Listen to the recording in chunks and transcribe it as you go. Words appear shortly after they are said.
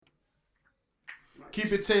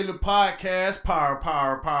Keep It Taylor Podcast.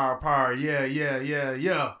 Power.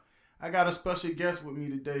 Yeah. I got a special guest with me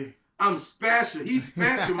today. I'm special. He's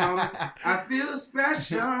special, mama. I feel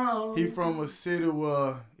special. He from a city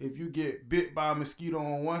where if you get bit by a mosquito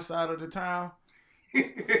on one side of the town,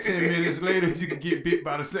 10 minutes later you can get bit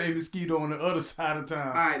by the same mosquito on the other side of town.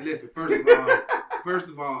 All right, listen. First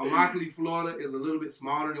of all, Immokalee, Florida is a little bit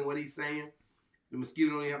smaller than what he's saying. The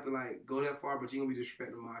mosquito don't even have to go that far, but you gonna be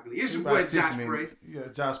disrespecting Immokalee. It's your boy Josh Prey. Yeah,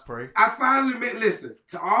 Josh Prey. I finally listen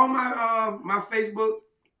to all my Facebook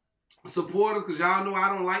supporters, because y'all know I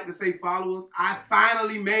don't like to say followers. I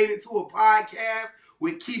finally made it to a podcast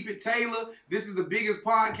with Keep It Taylor. This is the biggest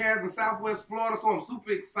podcast in Southwest Florida, so I'm super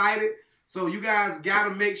excited. So you guys got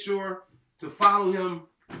to make sure to follow him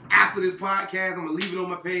after this podcast. I'm going to leave it on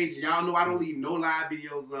my page. Y'all know I don't leave no live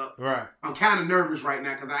videos up. Right. I'm kind of nervous right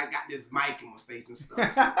now because I got this mic in my face and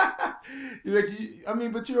stuff. But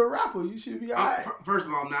you're a rapper. You should be all right. First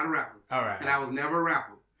of all, I'm not a rapper. All right. And I was never a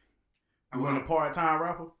rapper. You want a part-time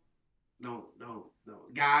rapper? No.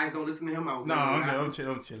 Guys, don't listen to him. I'm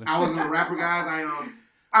chilling. I wasn't a rapper, guys.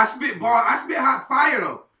 I spit bars. I spit hot fire,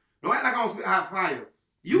 though. Don't act like I don't spit hot fire.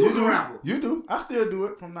 You was a rapper. You do. I still do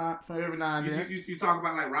it from every now and then. You talk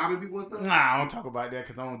about robbing people and stuff? Nah, I don't talk about that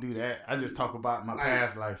because I don't do that. I just talk about my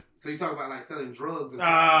past life. So you talk about selling drugs and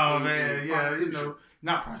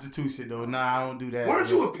not prostitution though. Nah, I don't do that. Weren't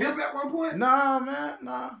you a pimp at one point? Nah, man,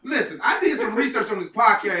 nah. Listen, I did some research on this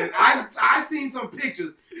podcast. I seen some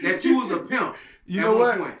pictures that you was a pimp. You know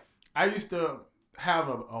what? Point. I used to have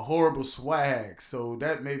a horrible swag, so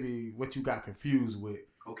that may be what you got confused with.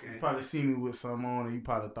 Okay. You probably see me with some on and you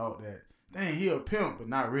probably thought that, dang, he a pimp, but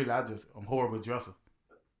not really. I'm a horrible dresser.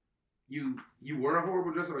 You were a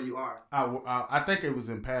horrible dresser, or you are? I think it was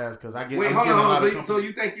in past because I get. Wait, hold on. So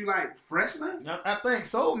you think you fresh now? I think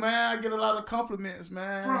so, man. I get a lot of compliments,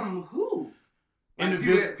 man. From who?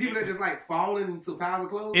 People that just falling into piles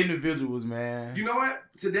of clothes? Individuals, man. You know what?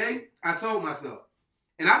 Today, I told myself,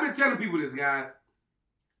 and I've been telling people this, guys,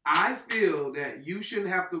 I feel that you shouldn't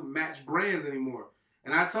have to match brands anymore.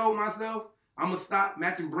 And I told myself, I'm going to stop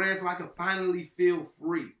matching brands so I can finally feel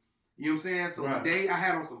free. You know what I'm saying? So Today, I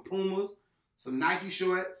had on some Pumas, some Nike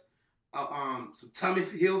shorts, some Tommy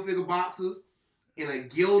Hilfiger boxers, and a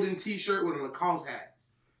Gildan t-shirt with a Lacoste hat.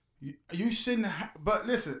 You shouldn't but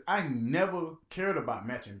listen, I never cared about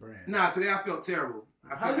matching brands. Nah, today I felt terrible.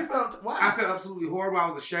 How you felt? Why? I felt absolutely horrible. I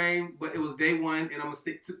was ashamed, but it was day one, and I'm going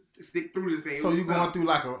to stick through this thing. So you're going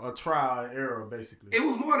through a trial and error, basically. It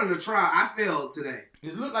was more than a trial. I failed today.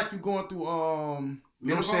 It looked like you're going through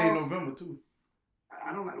No Shade November, too.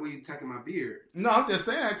 I don't like the way you're attacking my beard. No, I'm just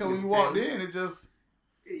saying, because when you walked in, it just...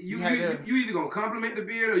 You either going to compliment the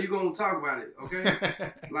beard or you going to talk about it, okay?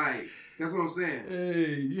 That's what I'm saying.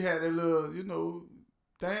 Hey, you had that little,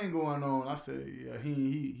 thing going on. I said, yeah,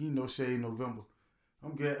 he No Shade November.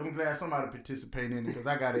 I'm glad somebody participated in it because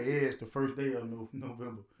I got an edge the first day of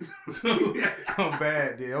November. I'm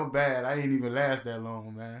bad. I ain't even last that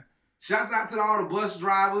long, man. Shouts out to all the bus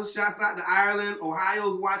drivers. Shouts out to Ireland.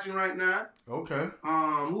 Ohio's watching right now. Okay.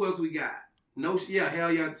 Who else we got?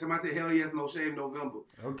 Hell yeah. Somebody said hell yes, No Shave November.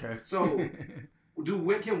 Okay. So,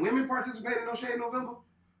 can women participate in No Shave November?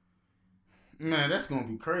 Man, that's gonna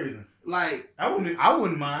be crazy. I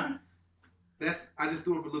wouldn't mind. I just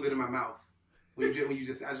threw up a little bit in my mouth. I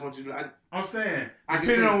just want you to. I'm saying,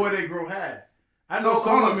 depending on where they grow hair.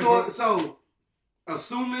 So,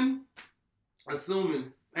 assuming, I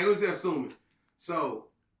ain't gonna say assuming. So,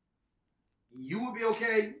 you would be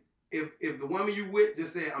okay if the woman you with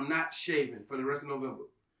just said, I'm not shaving for the rest of November.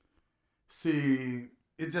 See,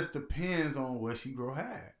 it just depends on where she grow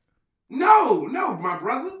hair. No, my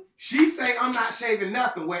brother. She say, I'm not shaving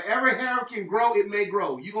nothing. Wherever hair can grow, it may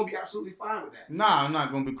grow. You're going to be absolutely fine with that. Nah, I'm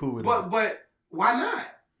not going to be cool with that. But why not?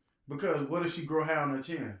 Because what if she grow hair on her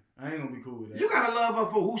chin? I ain't going to be cool with that. You got to love her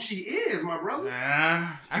for who she is, my brother.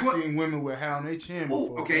 Nah, I've seen women with hair on their chin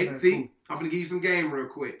before. Okay, see, cool. I'm going to give you some game real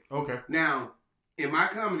quick. Okay. Now, in my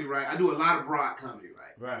comedy, right, I do a lot of broad comedy,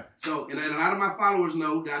 right? Right. So, and a lot of my followers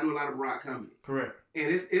know that I do a lot of broad comedy. Correct.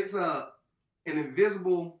 And it's an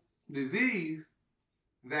invisible disease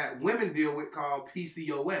that women deal with called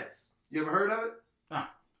PCOS. You ever heard of it? Nah.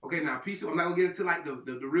 Okay, now PCOS, I'm not going to get into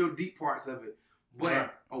the real deep parts of it.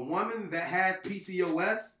 But a woman that has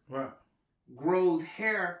PCOS grows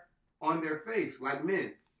hair on their face like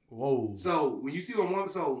men. Whoa. So when you see a woman,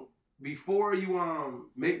 before you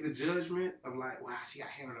make the judgment of wow, she got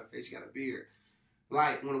hair on her face, she got a beard.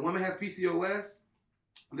 When a woman has PCOS,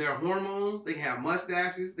 their hormones, they can have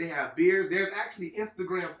mustaches, they have beards. There's actually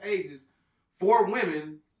Instagram pages for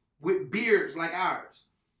women with beards like ours.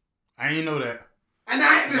 I ain't know that. And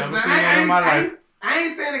I ain't I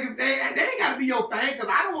ain't saying they ain't got to be your thing because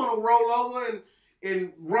I don't want to roll over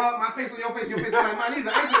and rub my face on your face on like mine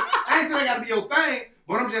either. I ain't saying they got to be your thing,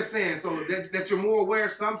 but I'm just saying so that you're more aware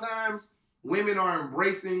sometimes women are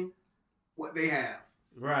embracing what they have.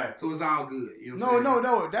 Right. So it's all good. You know what I'm saying?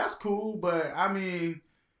 No. That's cool, but I mean,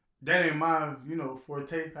 that ain't my,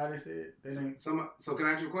 forte, how they say it. That ain't. So can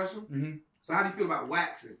I ask you a question? Mm-hmm. So how do you feel about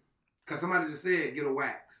waxing? Because somebody just said get a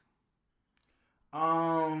wax.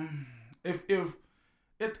 I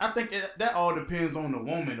think that all depends on the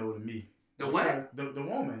woman though to me. The what? The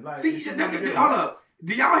woman. Like, see, hold up.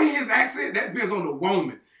 Do y'all hear his accent? That depends on the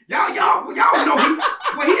woman. Y'all know him.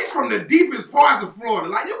 Well, he's from the deepest parts of Florida.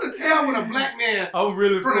 Like, you can tell when a black man... I'm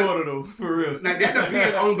really Florida, though. For real. Like, that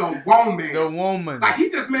depends on the woman. The woman. Like, he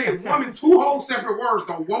just made woman two whole separate words.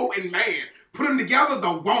 The wo and man. Put them together,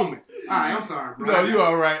 the woman. All right, I'm sorry, bro. No, you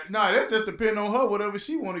all right. No, that's just depending on her, whatever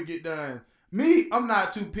she want to get done. Me, I'm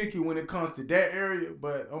not too picky when it comes to that area,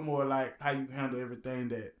 but I'm more like how you handle everything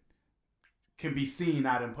that can be seen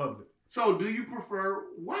out in public. So, do you prefer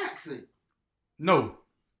waxing? No.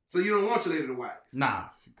 So you don't want your lady to wax? Nah,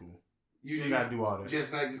 she cool. You ain't gotta do all that.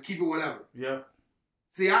 Just keep it whatever. Yeah.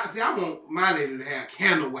 See, I want my lady to have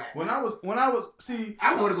candle wax. When I was see,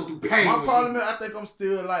 I want to go through pain. My problem is I think I'm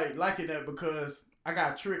still liking that because I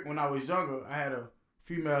got tricked when I was younger. I had a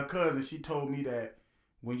female cousin. She told me that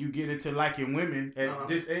when you get into liking women at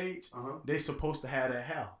this age, they supposed to have that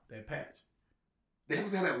hair, that patch. They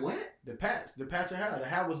supposed to have that what? The patch of hair. The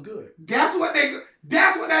hair was good. That's what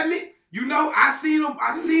that means. You know, I seen a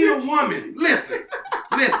woman. Listen.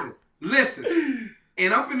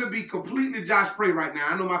 And I'm finna be completely Josh Prey right now.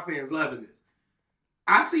 I know my fans loving this.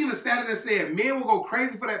 I seen a status that said men will go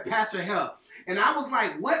crazy for that patch of hair. And I was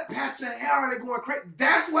like, what patch of hair are they going crazy?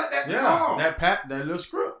 That's what that's called. That little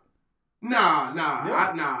script. Nah.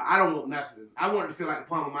 Yeah. I don't want nothing. I want it to feel like the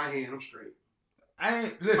palm of my hand. I'm straight.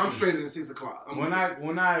 I'm straight at 6 o'clock.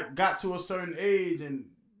 When I got to a certain age and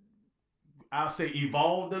I'll say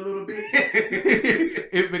evolved a little bit,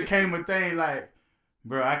 it became a thing like,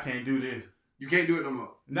 bro, I can't do this. You can't do it no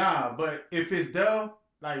more. Nah, but if it's there,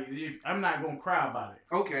 I'm not gonna cry about it.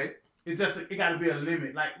 Okay. It's just it got to be a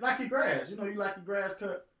limit, like your grass. You like your grass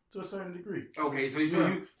cut to a certain degree. Okay, so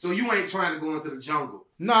you ain't trying to go into the jungle.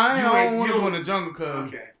 No, I don't want to go in the jungle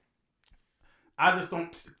because I just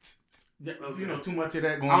don't. Too much of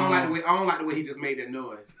that going on. I don't like the way he just made that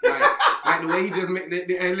noise. Like the way he just made.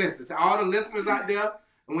 And listen to all the listeners out there,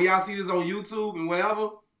 and when y'all see this on YouTube and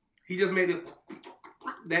whatever, he just made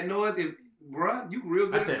that noise. Bruh, you real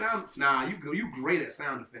good at sound. Nah, you great at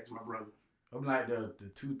sound effects, my brother. I'm like the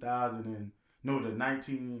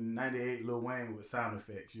 1998 Lil Wayne with sound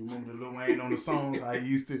effects. You remember the Lil Wayne on the songs I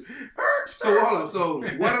used to. So hold up.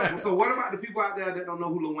 So what about the people out there that don't know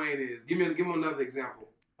who Lil Wayne is? Give me another example.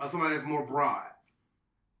 Or somebody that's more broad.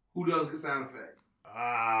 Who does good sound effects?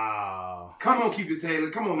 Come on, Keep It Taylor.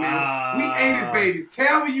 Come on, man. We 80s babies.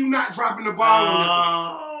 Tell me you not dropping the ball on this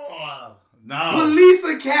one. No. Police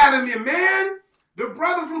Academy, man. The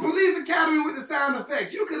brother from Police Academy with the sound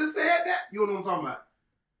effects. You could have said that. You know what I'm talking about?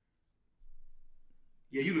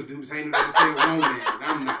 Yeah, you just do the same thing to say wrong, man.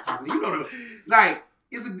 I'm not talking. You know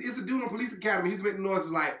it's a dude on Police Academy. He's making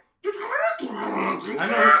noises like. I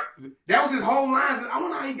know. That was his whole lines. I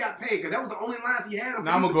wonder how he got paid because that was the only lines he had.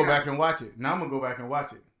 Now I'm gonna go back and watch it.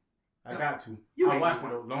 I got to. I watched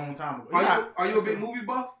it a long time ago. Are you a big movie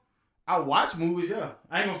buff? I watch movies, yeah.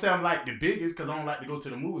 I ain't gonna say I'm like the biggest because I don't like to go to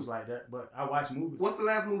the movies like that, but I watch movies. What's the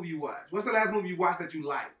last movie you watched? What's the last movie you watched that you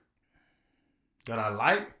liked? That I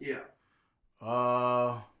like? Yeah.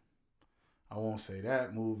 I won't say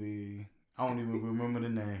that movie. I don't even remember the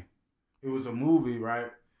name. It was a movie,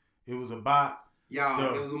 right? It was about...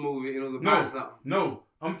 Y'all, it was a movie. It was about something. No,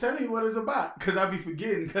 I'm telling you what it's about because I be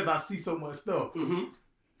forgetting because I see so much stuff. Mm-hmm.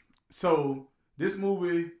 So, this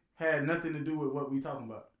movie had nothing to do with what we talking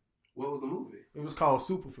about. What was the movie? It was called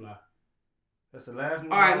Superfly. That's the last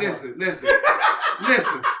movie. All right, listen. I'm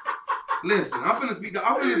finna speak.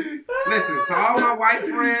 Listen to all my white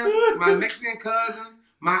friends, my Mexican cousins,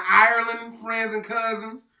 my Ireland friends and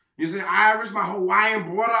cousins. You see, Irish, my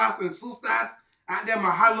Hawaiian brothers and sisters out there.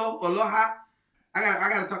 Mahalo, aloha. I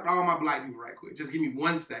gotta talk to all my black people right quick. Just give me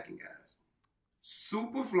 1 second, guys.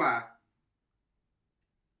 Superfly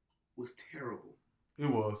was terrible. It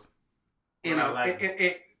was.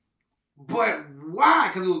 But why?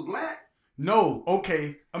 Because it was black? No,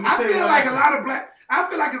 okay. I feel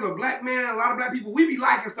like as a black man, a lot of black people, we be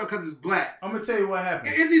liking stuff because it's black. I'm going to tell you what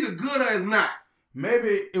happened. It's either good or it's not.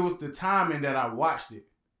 Maybe it was the timing that I watched it.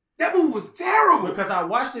 That movie was terrible. Because I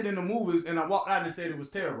watched it in the movies and I walked out and said it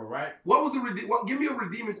was terrible, right? What was give me a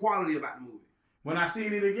redeeming quality about the movie? When I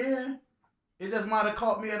seen it again, It just might have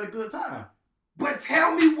caught me at a good time. But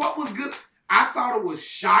tell me what was good. I thought it was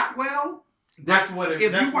shot well. That's what it.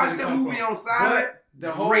 If that's you watch what it that come movie from. on silent,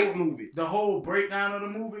 great movie. The whole breakdown of the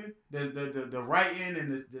movie, the writing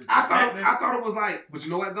and the I thought it was like, but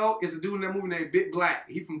you know what though? It's a dude in that movie named Big Black.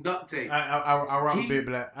 He from Duct Tape. I rock with Big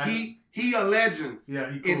Black. He a legend.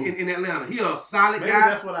 Yeah, he cool. in Atlanta. He a solid Maybe guy.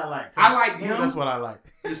 That's what I like. I like him. That's what I like.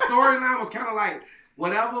 The storyline was kind of like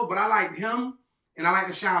whatever, but I liked him, and I like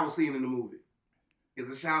the shower scene in the movie. It's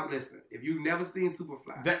a shower. Listen, if you've never seen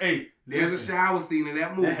Superfly, there's a shower scene in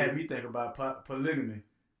that movie. That had me think about polygamy.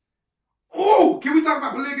 Oh, can we talk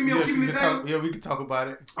about polygamy on Keeping It Table? Yeah, we can talk about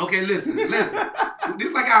it. Okay, listen. This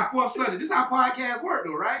is like our fourth subject. This is how podcasts work,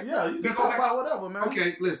 though, right? Yeah, you just talk about whatever, man.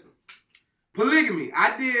 Okay, listen. Polygamy.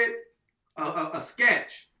 I did a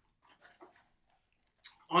sketch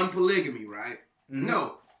on polygamy, right? Mm-hmm.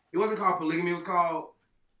 No, it wasn't called polygamy. It was called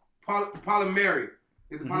polyamory.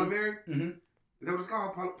 Is it polyamory? Mm-hmm. Is that what it's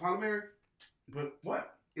called? Polyamory? But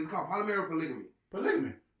what? It's called polyamory or polygamy?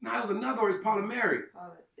 Polygamy. No, it was another word. It's polyamory.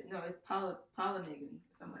 No, it's polymigamy.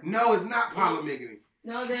 No, it's not polymigamy.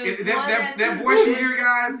 No, there's that voice you hear,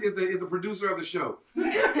 guys, is the producer of the show.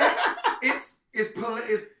 it's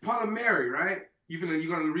polyamory, right? You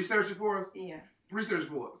gonna research it for us? Yes. Research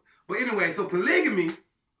for us. But anyway, so polygamy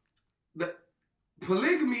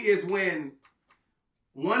is when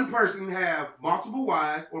one person have multiple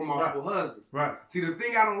wives or multiple husbands. Right. See, the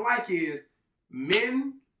thing I don't like is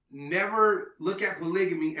men never look at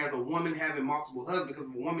polygamy as a woman having multiple husbands, because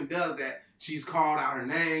if a woman does that, she's called out her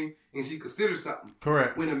name and she considers something.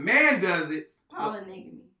 Correct. When a man does it,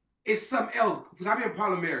 polygamy. It's something else. Because I mean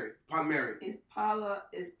polyamory. It's POLYGYNY.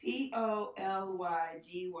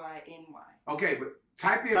 Okay, but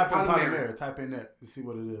type in polyamory. Type in that to see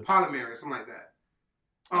what it is. Polyamory, something like that.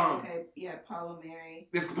 Okay, yeah, polyamory.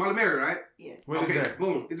 It's polyamory, right? Yes. What is that?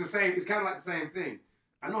 Boom. It's the same. It's kind of like the same thing.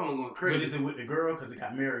 I know I'm going crazy. But is it with the girl? Because it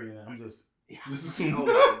got married and I'm just assuming. Oh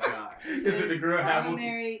my God. Is it the girl have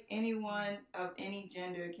polyamory? Anyone of any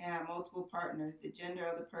gender can have multiple partners. The gender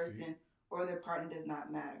of the person or their partner does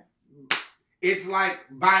not matter. It's like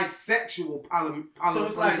bisexual polyamory. So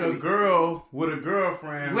it's like a girl with a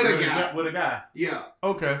girlfriend with a guy. With a guy. Yeah.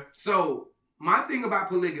 Okay. So my thing about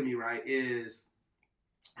polygamy, right, is,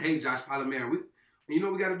 hey Josh, polyamory. You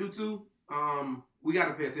know what we got to do too? We got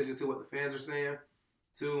to pay attention to what the fans are saying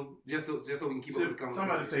too, just so we can keep up with the conversation.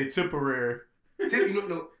 Somebody say temporary.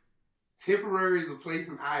 No, temporary is a place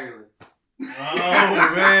in Ireland.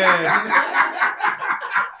 Oh man,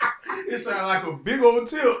 it sounds like a big old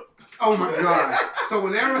tip. Oh my God! So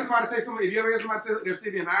whenever somebody say something, if you ever hear somebody say their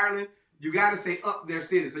city in Ireland, you got to say up their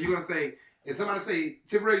city. So you're gonna say, if somebody say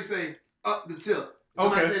temporary, you say up the tip.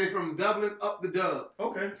 Somebody say they're from Dublin, up the dub.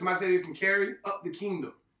 Okay. Somebody say they're from Kerry, up the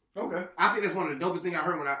kingdom. Okay. I think that's one of the dopest things I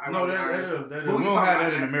heard when I No, went to that Ireland. is. We don't have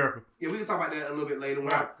that in America. Yeah, we can talk about that a little bit later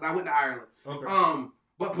when I went to Ireland. Okay.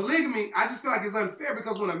 But polygamy, I just feel like it's unfair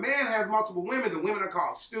because when a man has multiple women, the women are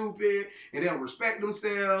called stupid and they don't respect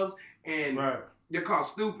themselves, and they're called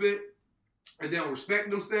stupid and they don't respect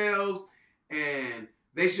themselves and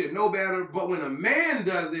they should know better. But when a man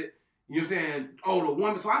does it, you know what I'm saying? Oh, the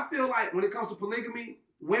woman. So I feel like when it comes to polygamy,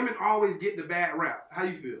 women always get the bad rap. How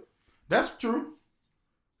you feel? That's true.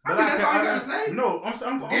 But that's all you gotta say? No, I'm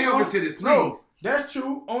delve into this, please. No, that's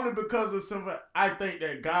true. Only because of something. I think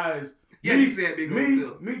that guys. Yeah, he said big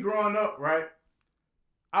me growing up, right?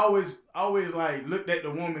 I always like looked at the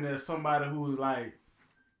woman as somebody who was like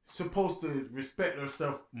supposed to respect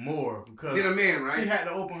herself more because than a man, right? She had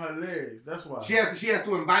to open her legs. That's why she has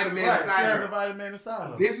to invite a man inside her. She has to invite a man inside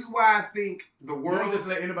her. This is why I think the world. You don't just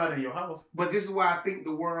let anybody in your house. But this is why I think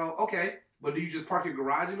the world. Okay, but do you just park your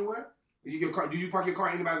garage anywhere? Do you park your car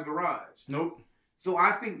in anybody's garage? Nope. So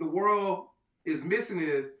I think the world is missing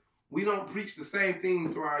is we don't preach the same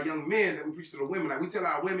things to our young men that we preach to the women. Like we tell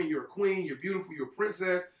our women, you're a queen, you're beautiful, you're a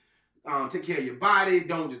princess. Take care of your body.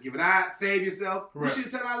 Don't just give it out. Save yourself. Correct. We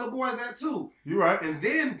should tell our little boys that too. You're right. And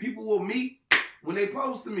then people will meet when they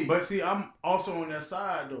post to me. But see, I'm also on that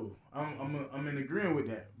side though. I'm in agreement with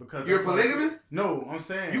that because you're a polygamist. No, I'm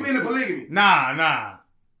saying you into polygamy. Nah.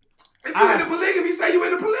 If you into polygamy, say you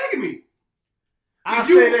into polygamy. I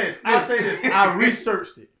say this. I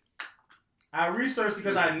researched it.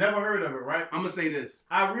 Because I never heard of it, right? I'm going to say this.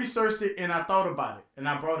 I researched it and I thought about it. And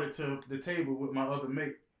I brought it to the table with my other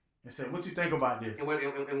mate and said, what you think about this? And what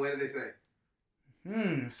did they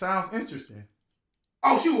say? Sounds interesting.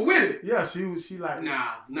 Oh, she was with it? Yeah, she like...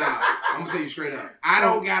 Nah. I'm going to tell you straight up. I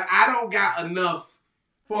don't got enough...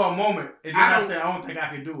 For a moment. And then I said, I don't think I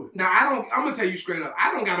can do it. Now, I'm going to tell you straight up.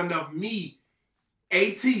 I don't got enough me,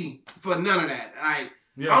 AT, for none of that. Like,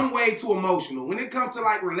 I'm way too emotional. When it comes to,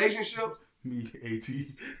 like, relationships, Me, AT.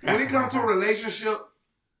 When it comes to a relationship,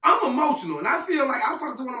 I'm emotional, and I feel like I was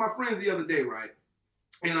talking to one of my friends the other day, right?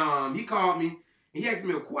 And he called me and he asked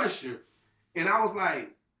me a question, and I was like,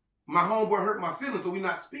 my homeboy hurt my feelings, so we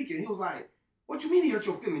not speaking. He was like, "What you mean he hurt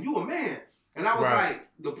your feelings? You a man?" And I was like,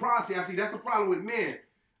 the process. I see that's the problem with men.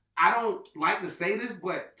 I don't like to say this,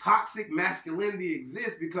 but toxic masculinity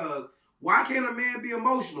exists because why can't a man be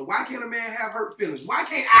emotional? Why can't a man have hurt feelings? Why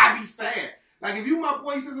can't I be sad? Like if you my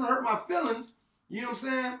boy says and hurt my feelings, you know what I'm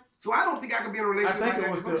saying? So I don't think I can be in a relationship like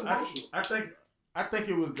that. I think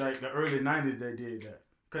it was like the early 90s that did that.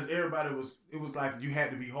 Because everybody it was like you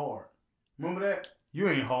had to be hard. Remember that? You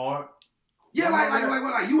ain't hard. Yeah,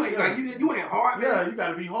 like you ain't hard, man. Yeah, you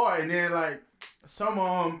gotta be hard. And then like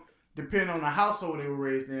some depending on the household they were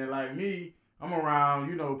raised in, like me, I'm around,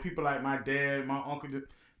 you know, people like my dad, my uncle,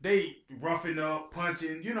 they roughing up,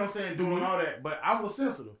 punching, you know what I'm saying, doing all that. But I was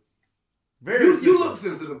sensitive. Very sensitive. You look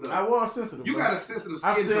sensitive though. I was sensitive. You got a sensitive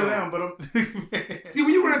skin tone. I still am, but I'm see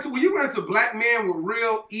when you run into black men with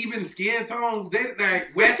real even skin tones, they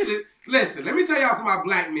like Wesley. Listen, let me tell y'all something about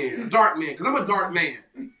black men, dark men, because I'm a dark man.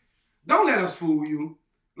 Don't let us fool you.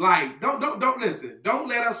 Like, don't listen. Don't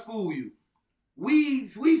let us fool you. We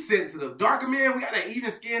sensitive. Darker men, we got that even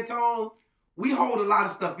skin tone. We hold a lot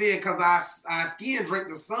of stuff in because our skin drink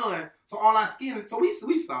the sun. So all our skin, so we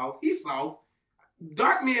soft. He's soft.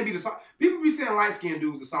 Dark men be the soft. People be saying light skinned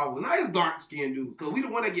dudes are soft. Well, now it's dark skinned dudes because we the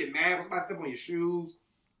one that get mad when somebody step on your shoes.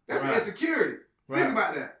 That's insecurity. Think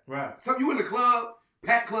about that. Right. So you in the club,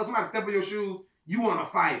 packed club, somebody step on your shoes, you want to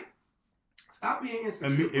fight. Stop being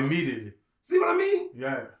insecure. Immediately. See what I mean?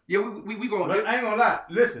 Yeah. Yeah, we going. But I ain't gonna lie.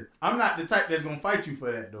 Listen, I'm not the type that's gonna fight you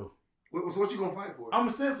for that though. So what you gonna fight for? I'm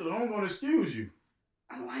sensitive. I'm gonna excuse you.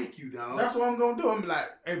 I like you, dog. That's what I'm gonna do. I'm like,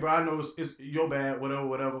 hey, bro, I know it's your bad,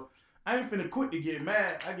 whatever. I ain't finna quit to get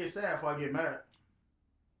mad. I get sad before I get mad.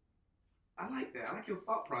 I like that. I like your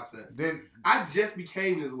thought process. Then I just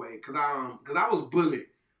became this way because I was bullied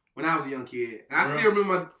when I was a young kid, and I still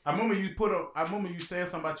remember. I remember you saying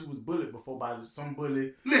something about you was bullied before by some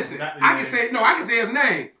bully. Listen, I can say his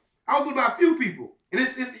name. I was bullied by a few people, and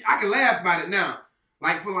it's I can laugh about it now.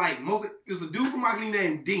 It's a dude from my community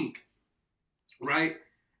named Dink, right?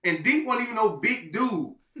 And Dink wasn't even no big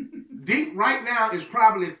dude. Dink right now is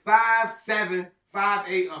probably 5'7",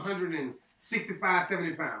 5'8", 165,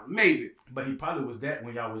 70 pounds, maybe. But he probably was that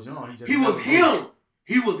when y'all was young. He was him.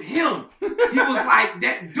 He was like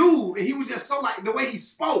that dude, and he was just so like the way he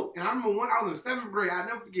spoke. And I remember I was in 7th grade, I'll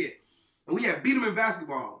never forget. And we had beat him in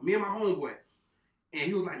basketball, me and my homeboy. And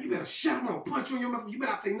he was like, "You better shut up, I'm gonna punch you in your mouth. You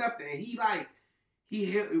better not say nothing." And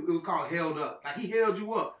it was called held up. Like he held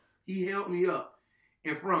you up. He held me up.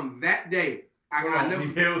 And from that day,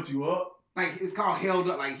 he held you up? Like it's called held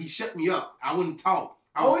up. Like he shut me up. I wouldn't talk.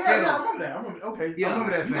 I remember that. Okay. Yeah, I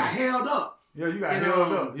remember that. You got held up. Yeah, you got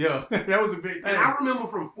held up. Yeah, that was a big thing. And I remember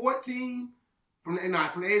from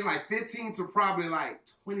the age of like 15 to probably like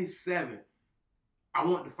 27, I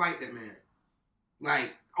wanted to fight that man.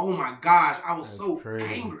 Like, oh my gosh, I was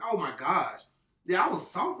crazy. Angry. Oh my gosh. Yeah, I was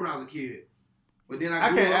soft when I was a kid. But then I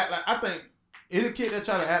can't act like, I think any kid that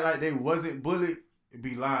try to act like they wasn't bullied,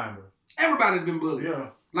 be lying, bro. Everybody's been bullied. Yeah.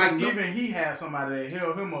 Like even he had somebody that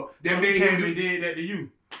held him up. That so he came and did that to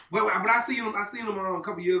you. But I seen him a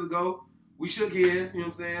couple years ago. We shook hands, you know what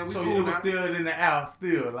I'm saying? We so cool you was still in the house,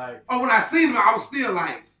 still like. Oh, when I seen him, I was still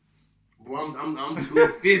like, boy, I'm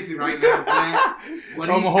 250 right now, man.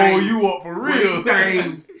 I'm gonna hold you up for real.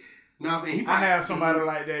 Things. You know what I'm saying? I have somebody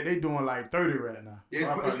like that. They doing like 30 right now.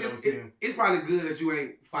 Yeah, it's probably good that you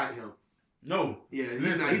ain't fighting him. No. Yeah,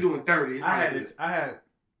 he doing 30. I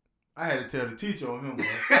had to tell the teacher on him, bro.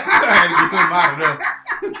 I had to get him out of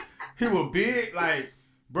there. He was big, like,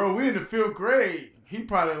 bro, we in the 5th grade. He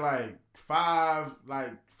probably like 5'5",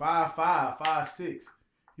 5'6".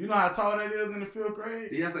 You know how tall that is in the 5th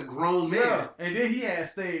grade? Yeah, that's a grown man. Yeah. And then he had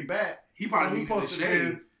stayed back. He probably supposed to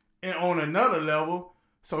be and on another level.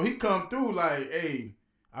 So he come through like, hey,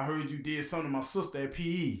 I heard you did something to my sister at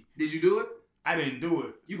PE. Did you do it? I didn't do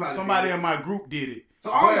it. You probably Somebody in my group did it.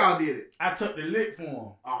 So all y'all did it. I took the lick for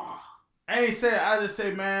him. Oh. I just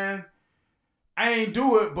say, man, I ain't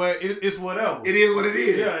do it, but it's whatever. It is what it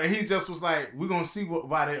is. Yeah, and he just was like, we're gonna see what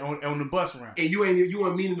about it on the bus round. And you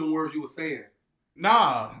weren't meaning the words you were saying.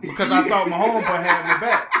 Nah, because I thought my homeboy had my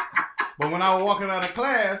back. But when I was walking out of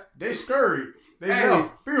class, they scurried. They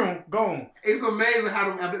left. Boom, gone. It's amazing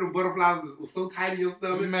how I bet the butterflies was so tight in your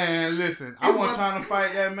stomach. Man, listen, I wasn't trying to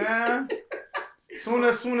fight that, man. Soon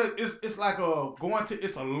as it's like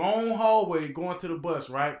it's a long hallway going to the bus,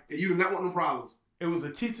 right? And you do not want no problems. It was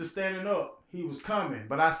a teacher standing up. He was coming,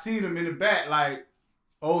 but I seen him in the back, like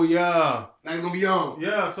Oh yeah. Like it's gonna be on.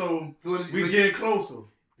 Yeah. So we getting closer.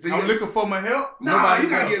 So I'm looking for my help. Nah, Nobody you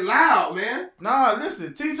gotta help. get loud, man. Nah,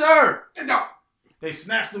 listen, teacher. No, They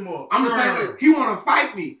snatched him up. I'm just saying, he wanna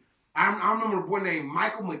fight me. I remember a boy named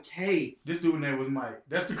Michael McKay. This dude name was Mike.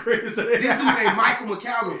 That's the greatest of This dude named Michael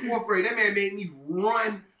McKay. I was in 4th grade. That man made me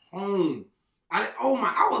run home. I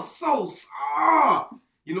was so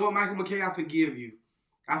You know what, Michael McKay? I forgive you.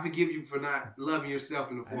 I forgive you for not loving yourself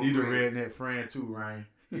in the 4th grade. I need a redneck friend too, Ryan.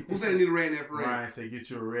 Who said I need a redneck friend? Ryan said get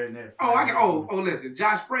you a redneck friend. Listen.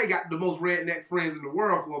 Josh Spray got the most redneck friends in the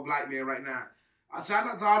world for a black man right now. Shout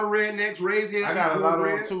out to all the rednecks, raised here. I got a lot of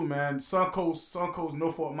them too, man. Suncoast,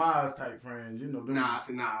 Norfolk Miles type friends. You know them. Nah,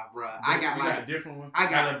 bro. I got different ones.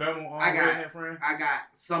 Alabama redneck friend. I got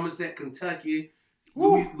Somerset, Kentucky.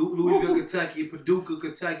 Louisville, Kentucky, Paducah,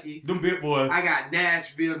 Kentucky. Them big boys. I got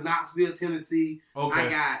Nashville, Knoxville, Tennessee. Okay. I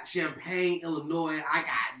got Champaign, Illinois. I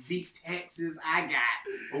got Deep Texas. I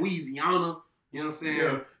got Louisiana. You know what I'm saying?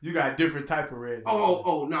 Yeah, you got different type of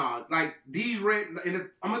rednecks. Nah. Like these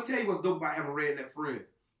I'm gonna tell you what's dope about having redneck friends.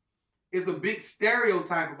 It's a big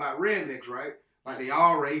stereotype about rednecks, right? Like they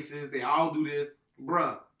all racist, they all do this.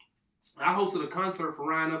 Bruh, I hosted a concert for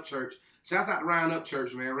Ryan Up Church. Shouts out to Ryan Up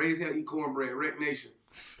Church, man. Raise hell, eat cornbread, Wreck Nation.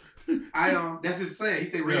 That's his saying. He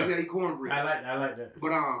said raise hell, eat cornbread. I like that.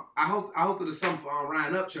 But I hosted a something for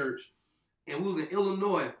Ryan Up Church, and we was in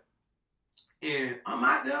Illinois, and I'm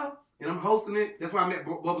out there. And I'm hosting it. That's why I met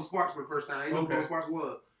Bubba Sparks for the first time. I didn't know who Bubba Sparks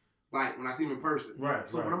was. Like, when I see him in person. Right.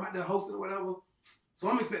 So, when I'm out there hosting or whatever, so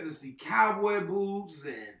I'm expecting to see cowboy boots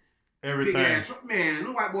and everything. Big ass man,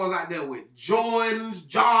 them white boys out there with Jordans,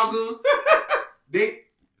 joggers.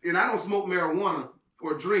 And I don't smoke marijuana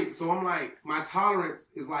or drink. So, I'm like, my tolerance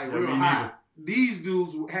is like real high. Neither. These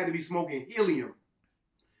dudes had to be smoking helium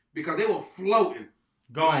because they were floating.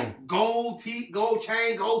 Gone. Like, gold chain, gold teeth.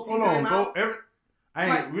 Hold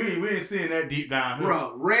on, we ain't seeing that deep down here.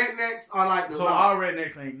 Bro, rednecks are like the our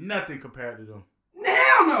rednecks ain't nothing compared to them.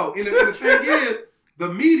 Hell no. And the thing is,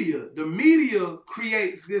 the media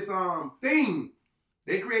creates this thing.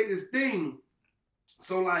 They create this thing.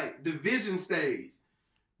 So like division stays.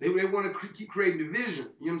 They want to keep creating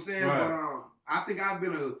division. You know what I'm saying? Right. But I think I've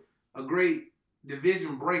been a great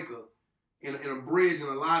division breaker and a bridge and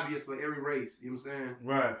a lobbyist for every race. You know what I'm saying?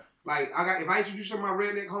 Right. Like if I introduce some of my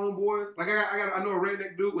redneck homeboys, like I know a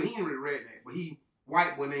redneck dude. Well, he ain't really redneck, but he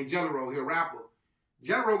white boy named Jello. He a rapper.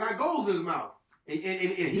 Jello got goals in his mouth, and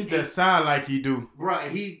he just sound like he do, bro.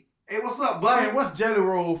 Hey, what's up, buddy? Man, what's Jelly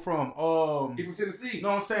Roll from? He from Tennessee. You know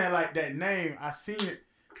what I'm saying? Like that name, I seen it.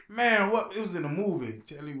 Man, it was in a movie.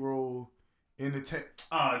 Jelly Roll in the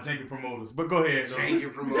Janky Promoters. But go ahead, though.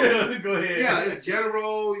 Janky Promoters. Go ahead. Yeah, it's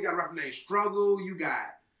Jello. You got a rapper named Struggle. You got.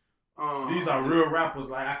 These are real rappers.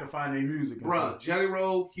 Like I can find their music. Bruh, Jelly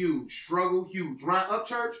Roll, huge. Struggle, huge. Ryan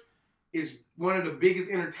Upchurch is one of the biggest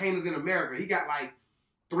entertainers in America. He got like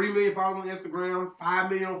 3 million followers on Instagram, 5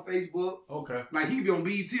 million on Facebook. Okay. Like he be on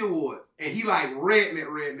BET Awards. And he like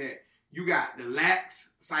redneck. You got the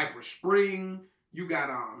Lax, Cypress Spring. You got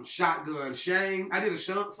Shotgun Shane. I did a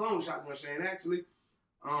song with Shotgun Shane actually.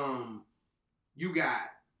 You got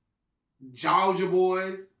Georgia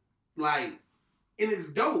Boys. Like, and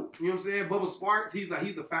it's dope. You know what I'm saying? Bubba Sparks, he's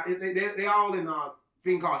the they all in a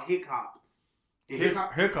thing called Hick Hop. Hick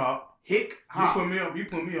Hop. You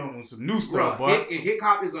put me on some new stuff, boy. Hick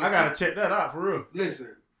Hop is I gotta check that out for real.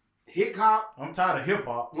 Listen, Hick Hop. I'm tired of hip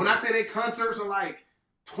hop. When I say their concerts are like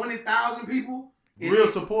 20,000 people. Real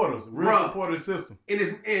supporters. Supportive system.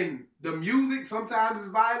 And the music sometimes is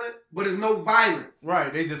violent, but it's no violence.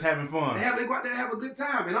 Right, they just having fun. They go out there and have a good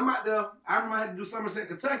time. And I'm out there, I remember I had to do Somerset,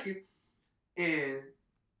 Kentucky. And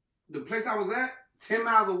the place I was at, 10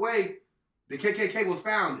 miles away, the KKK was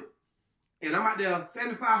founded. And I'm out there,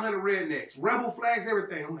 7,500 rednecks, rebel flags,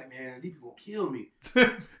 everything. I'm like, man, these people gonna kill me.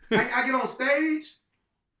 I get on stage.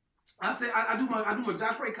 I say, I do my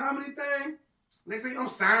Josh Ray comedy thing. Next thing I'm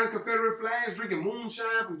signing Confederate flags, drinking moonshine.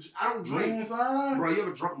 I don't drink. Moonshine? Bro, you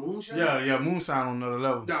ever drunk moonshine? Yeah, moonshine on another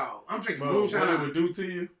level. No, I'm drinking Bro, moonshine. What it would do to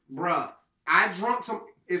you? Bruh, I drunk some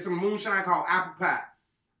moonshine called apple pie.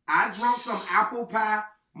 I drunk some apple pie.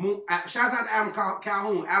 Shouts out to Adam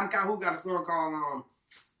Calhoun. Adam Calhoun got a song called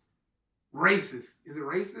Racist. Is it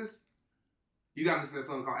Racist? You got to listen to that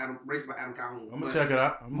song called Racist by Adam Calhoun. I'm going to check it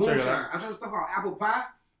out. Moonshine. I'm trying to stuff called apple pie.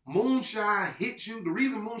 Moonshine hits you. The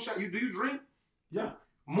reason moonshine, do you drink? Yeah.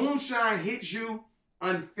 Moonshine hits you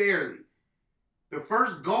unfairly. The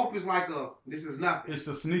first gulp is like this is nothing. It's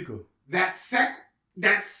a sneaker. That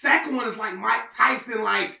second one is like Mike Tyson,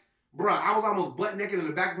 like, bruh, I was almost butt naked in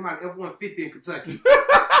the back of somebody's F-150 in Kentucky.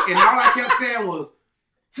 And all I kept saying was,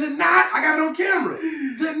 Tonight, I got it on camera.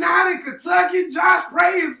 Tonight in Kentucky, Josh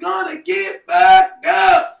Bray is gonna get fucked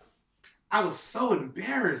up. I was so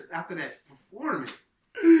embarrassed after that performance.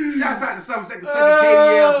 Shouts out to Somerset, Kentucky,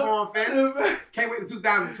 KDL Porn Fest. Can't wait to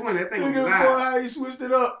 2020. That thing will be live. How you switched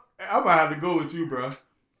it up. I might have to go with you, bro.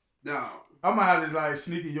 No. I might have to like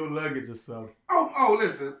sneak in your luggage or something. Oh,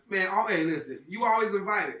 listen, man. Hey, listen. You always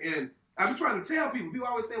invited, and I'm trying to tell people. People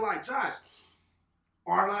always say like, Josh,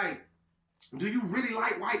 or like, do you really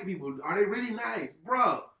like white people? Are they really nice,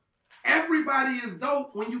 bro? Everybody is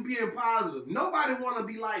dope when you being positive. Nobody want to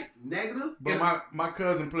be like negative. But my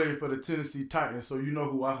cousin played for the Tennessee Titans, so you know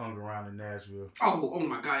who I hung around in Nashville. Oh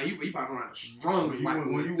my God, you probably around the strongest white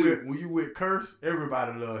boys when you with Curse,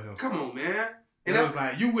 everybody love him. Come on, man. And it was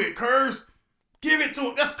like, you with Curse? Give it to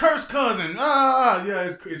him. That's Curse cousin. Yeah,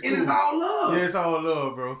 it's cool. And it's all love. Yeah, it's all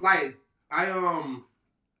love, bro. Like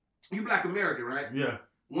you Black American, right? Yeah.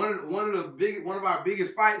 One of our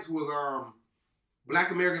biggest fights was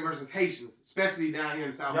Black American versus Haitians, especially down here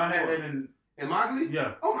in South Florida. Y'all had that in Immokalee?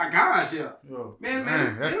 Yeah. Oh my gosh, yeah. Yo, man,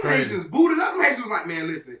 that's them crazy. Haitians booted up. Them Haitians was like, man,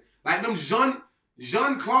 listen, like them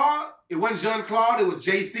Jean-Claude, it wasn't Jean-Claude, it was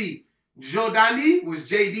JC. Jordani was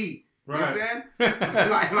JD. You know what I'm saying?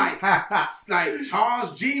 like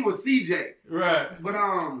Charles G was CJ. Right. But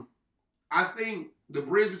I think the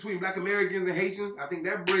bridge between Black Americans and Haitians, I think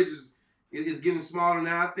that bridge is getting smaller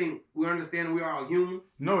now. I think we understand we are all human.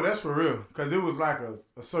 No, that's for real. Because it was like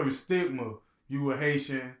a certain stigma. You were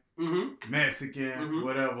Haitian, Mexican,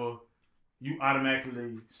 whatever. You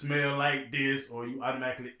automatically smell like this or you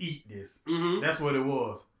automatically eat this. That's what it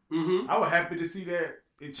was. I was happy to see that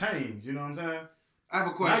it changed. You know what I'm saying? I have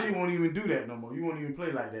a question. Now you won't even do that no more. You won't even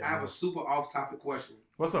play like that. I have a super off-topic question.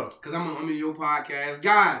 What's up? Because I'm in your podcast.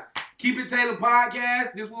 Guys, Keep It Taylor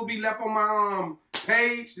podcast. This will be left on my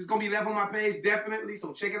page. This is going to be left on my page, definitely.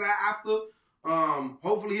 So check it out after.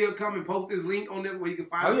 Hopefully he'll come and post his link on this where you can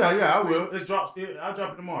find it. Oh, yeah, I will. I'll drop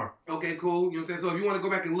it tomorrow. Okay, cool. You know what I'm saying? So if you want to go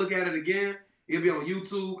back and look at it again, it'll be on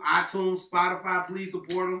YouTube, iTunes, Spotify. Please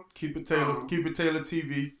support him. Keep It Taylor TV Keep It Taylor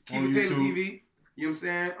TV. You know what I'm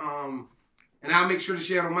saying? And I'll make sure to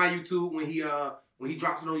share it on my YouTube when he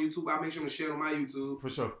drops it on YouTube. I'll make sure to share it on my YouTube. For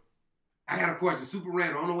sure. I got a question, super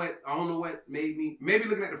random. I don't know what made me. Maybe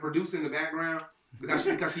looking at the producer in the background because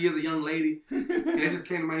she is a young lady, and it just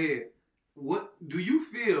came to my head. What do you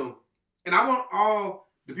feel? And I want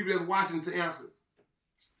all the people that's watching to answer.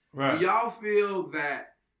 Right. Do y'all feel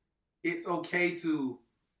that it's okay to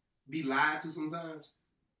be lied to sometimes?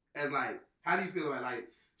 As like, how do you feel about like?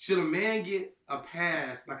 Should a man get a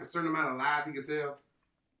pass, like a certain amount of lies he can tell,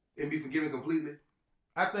 and be forgiven completely?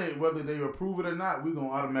 I think whether they approve it or not, we're going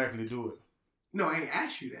to automatically do it. No, I ain't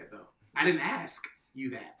asked you that, though. I didn't ask you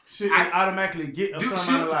that. Should I automatically get a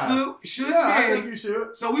certain amount of lies? Should I think you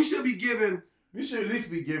should. So we should be given... We should at least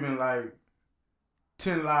be given, like,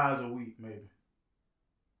 10 lies a week, maybe.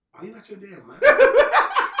 Oh, you got your damn mind.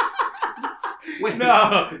 With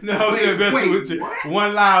you. What?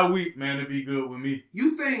 1 lie a week, man, it'd be good with me.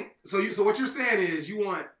 You think so? What you're saying is you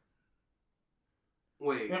want.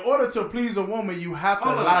 Wait. In order to please a woman, you have to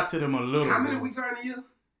lie to them a little. How many weeks are in a year?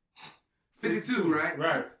 52, right?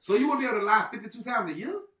 Right. So you want to be able to lie 52 times a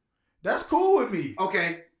year? That's cool with me.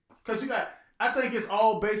 Okay. Because I think it's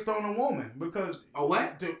all based on the woman. Because a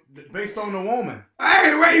what? Based on the woman. Hey,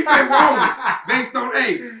 the way you say woman. Based on,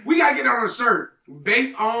 we got to get on a shirt.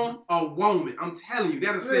 Based on a woman. I'm telling you,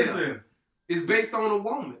 that'll sell. It's based on a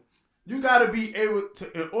woman. You got to be able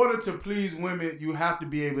to, in order to please women, you have to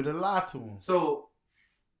be able to lie to them. So,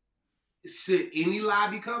 should any lie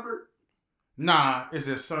be covered? Nah, it's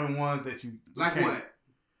just certain ones that you like can't. What?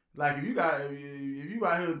 Like if you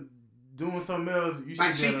out here doing something else, you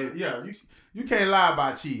like should cheating. You can't lie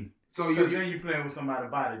about cheating. So then you playing with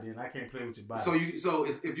somebody's body. Then I can't play with your body. So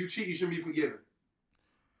if you cheat, you shouldn't be forgiven.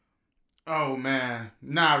 Oh man,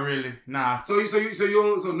 not really, nah. So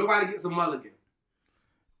nobody gets a mulligan.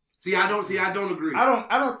 I don't agree. I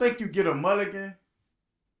don't think you get a mulligan.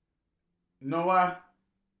 You know why?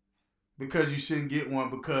 Because you shouldn't get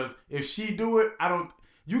one. Because if she do it,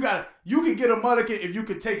 you can get a mulligan if you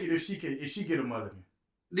could take it if she get a mulligan.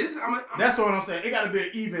 That's what I'm saying. It gotta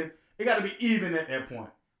be even. It gotta be even at that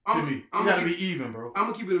point. To me, it gotta be even, bro.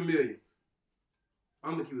 I'm gonna keep it $1 million.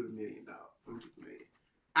 I'm gonna keep it $1 million, dog. I'm gonna keep it $1 million.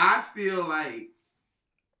 I feel like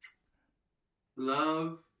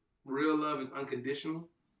real love is unconditional.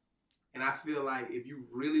 And I feel like if you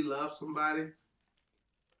really love somebody,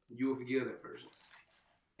 you will forgive that person.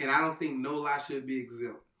 And I don't think no lie should be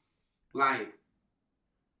exempt. Like,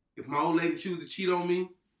 if my old lady chooses to cheat on me,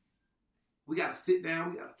 we got to sit down.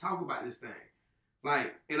 We got to talk about this thing.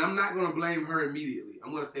 Like, and I'm not going to blame her immediately.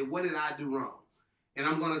 I'm going to say, what did I do wrong? And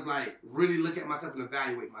I'm gonna like really look at myself and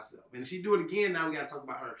evaluate myself. And if she do it again, now we gotta talk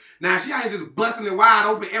about her. Now she out here just busting it wide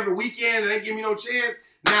open every weekend and they give me no chance.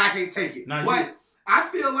 Now I can't take it. Now but I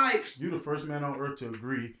feel like you the first man on earth to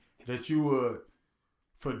agree that you would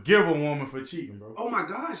forgive a woman for cheating, bro. Oh my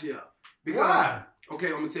gosh, yeah. Because, why? Okay,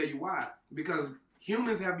 I'm gonna tell you why. Because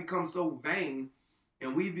humans have become so vain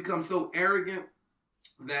and we've become so arrogant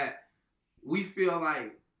that we feel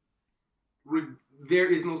like there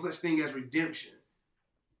is no such thing as redemption.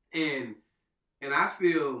 And I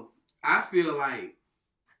feel like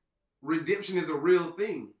redemption is a real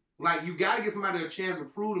thing. Like you gotta give somebody a chance to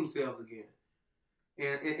prove themselves again.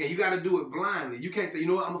 And you gotta do it blindly. You can't say, you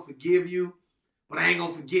know what, I'm gonna forgive you, but I ain't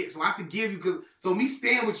gonna forget. So I forgive you so me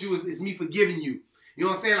staying with you is me forgiving you. You know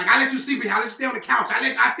what I'm saying? Like I let you sleep here, I let you stay on the couch,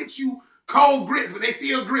 I fix you cold grits, but they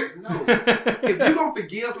still grits. No. If you gonna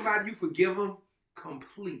forgive somebody, you forgive them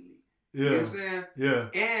completely. Yeah. You know what I'm saying? Yeah.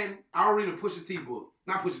 And I read a Pusha T book.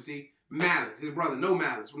 Not Pusha T, Malice. His brother, No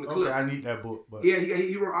Malice from the Clips. Okay, I need that book. But yeah,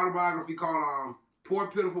 he wrote an autobiography called Poor,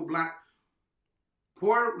 Blind,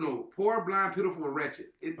 Pitiful, and Wretched.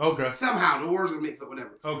 Okay. Somehow, the words are mixed up,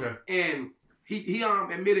 whatever. Okay. And he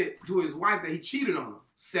admitted to his wife that he cheated on her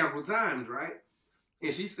several times, right?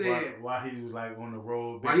 And she said... While he was like on the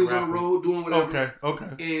road. While he was on the road doing whatever. Okay.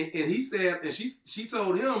 And he said, and she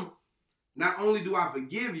told him, not only do I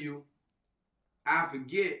forgive you, I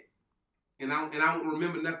forget, and I won't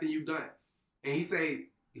remember nothing you've done. And he said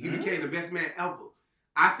he became the best man ever.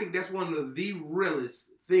 I think that's one of the realest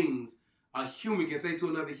things a human can say to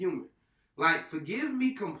another human. Like, forgive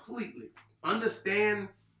me completely. Understand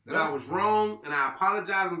that I was wrong, and I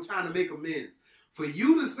apologize. I'm trying to make amends. For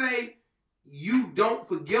you to say you don't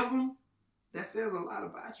forgive them, that says a lot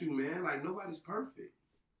about you, man. Like, nobody's perfect.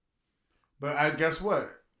 But I guess what?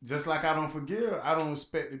 Just like I don't forgive, I don't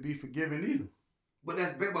expect to be forgiven either. But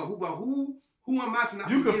that's bad. But who am I to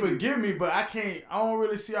not you forgive can forgive me, but I can't. I don't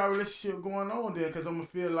really see our relationship going on there because I'm gonna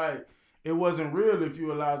feel like it wasn't real if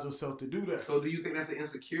you allowed yourself to do that. So do you think that's an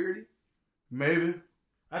insecurity? Maybe.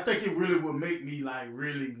 I think it really would make me like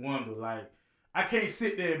really wonder. Like I can't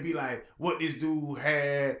sit there and be like, what this dude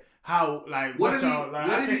had, how like what y'all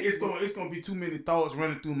like. It's gonna be too many thoughts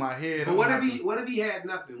running through my head. But what if he had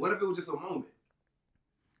nothing? What if it was just a moment?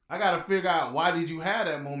 I gotta figure out why did you have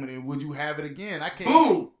that moment and would you have it again? I can't.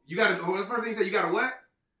 Boom! You gotta. That's the first thing you said. You gotta what?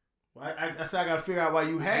 I said I gotta figure out why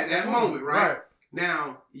you had that moment, right?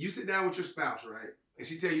 Now you sit down with your spouse, right, and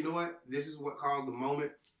she tell you, you know what? This is what caused the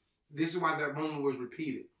moment. This is why that moment was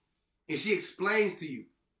repeated, and she explains to you.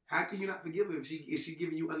 How can you not forgive her if she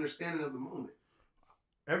giving you understanding of the moment?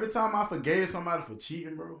 Every time I forgave somebody for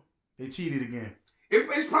cheating, bro, they cheated again. It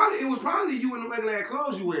was probably you in the regular ass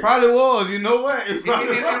clothes you wear. Probably was. You know what? And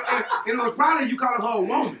it was probably you calling her a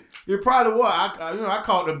woman. It probably was. I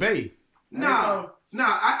called the bae. No.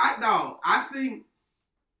 I think,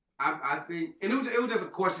 and it was just a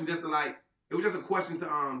question, just to like, it was just a question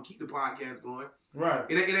to keep the podcast going. Right.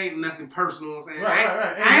 It ain't nothing personal. I'm saying. Right.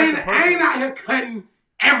 I ain't out here cutting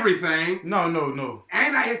everything. No. I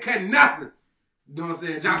ain't out here cutting nothing. You know what I'm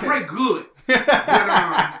saying? John Pray good.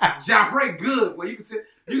 But John Pray good. Well, you can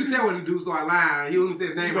tell when the dude start lying. He don't even say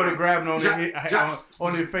his name. You go to grab him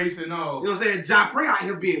on his face and all. You know what I'm saying? John Pray out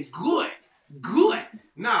here being good. Good.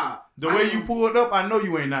 Nah. The way you pulled up, I know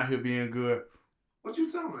you ain't out here being good. What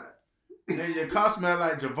you talking about? Hey, your car smell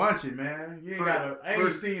like Givenchy, man. You ain't I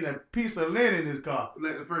ain't seen a piece of lint in this car.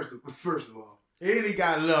 First of all. And he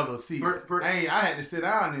got leather seats. I had to sit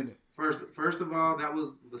down in it. First of all, that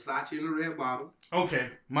was Versace in the red bottle. Okay,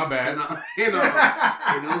 my bad.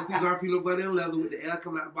 And those seats are peanut butter and leather with the air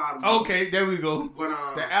coming out the bottom. Okay, there we go.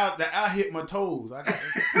 But the air hit my toes.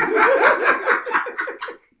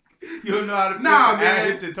 You don't know how to feel. Nah, man. Air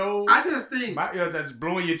hit your toes. I just think my ear just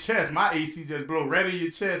blow in your chest. My AC just blow right in your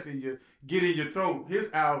chest and you get in your throat.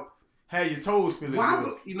 His out had your toes feeling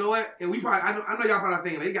good. You know what? And we probably I know y'all probably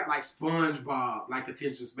thinking they got like SpongeBob like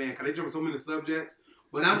attention span because they jump so many subjects.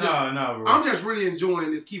 But I'm just really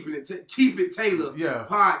enjoying this Keep It Taylor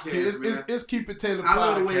podcast. It's Keep It Taylor. I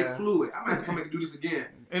love the way it's fluid. I might have to come back and do this again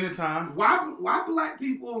anytime. Why black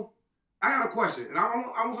people? I got a question, and I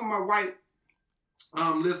want some of my white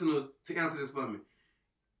listeners to answer this for me.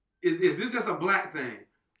 Is this just a black thing?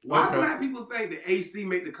 Why black people think the AC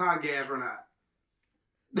make the car gas run out?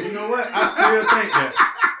 You know what? I still think that.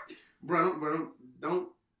 Bro,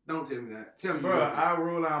 don't tell me that. Tell me, bro. I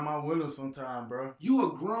roll out my window sometime, bro. You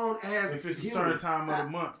a grown ass. If it's a certain time of the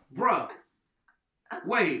month, bro.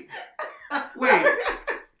 Wait,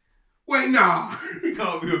 nah. He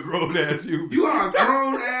called me a grown ass human. You are a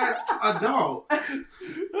grown ass adult.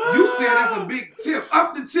 You said that's a big tip.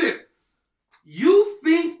 Up the tip. You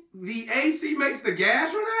think the AC makes the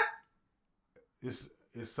gas run hot?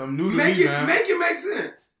 It's something new to me, man. Make it make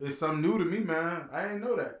sense. It's something new to me, man. I didn't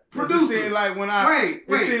know that. Producer. It seemed like when I Wait.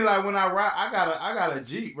 It seemed like when I ride, I got a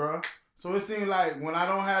Jeep, bro. So it seemed like when I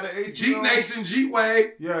don't have the AC Jeep on, Nation, Jeep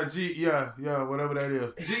Way. Yeah, Jeep, yeah, whatever that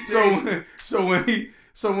is. Jeep Nation.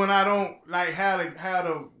 So when I don't like have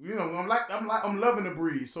the you know, I'm loving the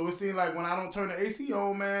breeze. So it seems like when I don't turn the AC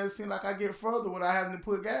on, man, it seems like I get further without having to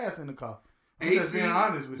put gas in the car. I'm just being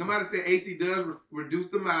honest with somebody said AC does reduce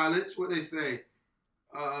the mileage. What they say?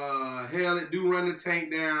 Hell, it do run the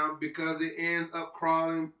tank down because it ends up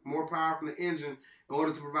crawling more power from the engine in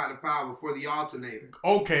order to provide the power for the alternator.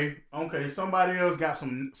 Okay. Somebody else got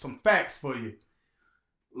some facts for you.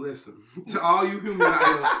 Listen, to all you humans out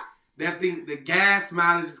there that think the gas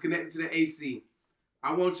mileage is connected to the AC,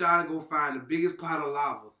 I want y'all to go find the biggest pot of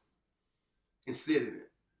lava and sit in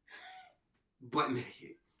it, butt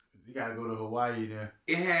naked. You gotta go to Hawaii then.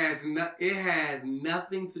 It has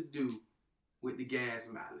nothing to do with the gas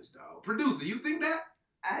mileage, dog. Producer, you think that?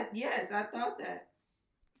 Yes, I thought that.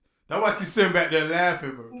 That's why she's sitting back there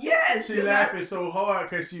laughing, bro. Yes. She laughing so hard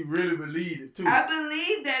because she really believed it, too. I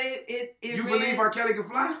believe that it You believe R. Kelly can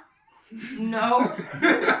fly? No.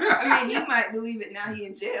 I mean, he might believe it now he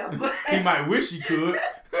in jail. But he might wish he could.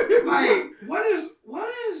 Like, what is...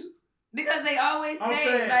 Because they always say, I'm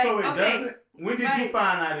saying, like, so it okay, doesn't? When did you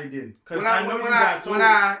find out it didn't? Because when I know you got told.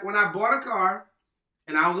 When I bought a car,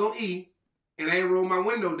 and I was on E, and I rolled my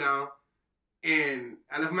window down, and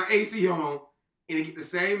I left my AC on, and it get the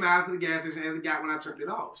same miles to the gas station as it got when I turned it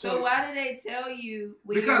off. So why do they tell you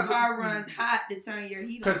when your car runs hot to turn your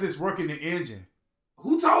heat on? Because it's working the engine.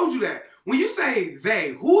 Who told you that? When you say they,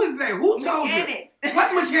 who is they? Who told you?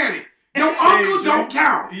 What mechanic? Your uncle don't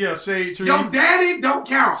count. Yeah, shade trees. Your daddy don't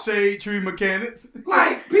count. Shade tree mechanics.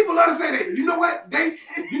 Like, people love to say that. You know what?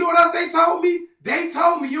 You know what else they told me? They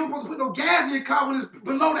told me you don't supposed to put no gas in your car when it's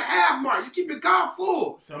below the half mark. You keep your car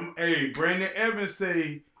full. Brandon Evans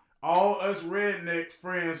say all us redneck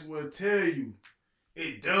friends will tell you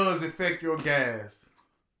it does affect your gas.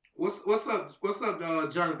 What's up,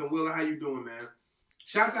 Jonathan Wheeler? How you doing, man?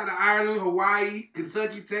 Shouts out to Ireland, Hawaii,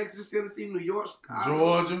 Kentucky, Texas, Tennessee, New York,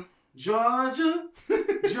 Chicago. Georgia. See,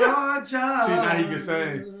 now he can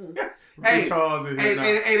sing. Hey,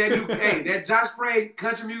 that Josh Spray,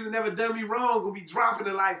 Country Music Never Done Me Wrong, gonna be dropping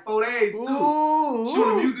in like 4 days, too.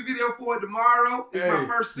 Shoot a music video for it tomorrow. It's my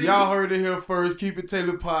first single. Y'all heard it here first. Keep It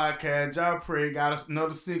Tailored Podcast. Josh Spray got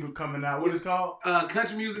another single coming out. What is it called?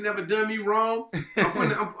 Country Music Never Done Me Wrong.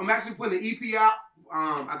 I'm actually putting the EP out.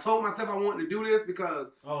 I told myself I wanted to do this because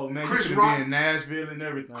Chris Rock be in Nashville and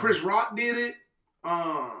everything. Chris Rock did it.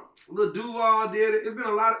 Lil Duval did it. It's been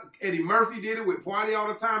a lot of Eddie Murphy did it with Party All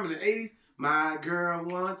the Time in the 80s. My girl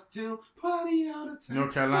wants to party all the time.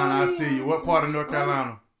 North Carolina, I see you. What part of North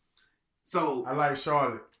Carolina? So I like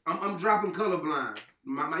Charlotte. I'm dropping Colorblind.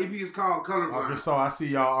 My EP is called Colorblind. Arkansas, I see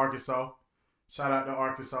y'all Arkansas. Shout out to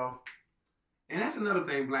Arkansas. And that's another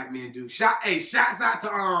thing black men do. Shouts out to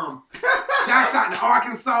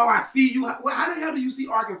Arkansas. I see you. How the hell do you see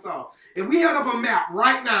Arkansas? If we held up a map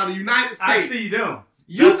right now, the United States. I see them.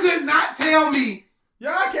 You could not tell me.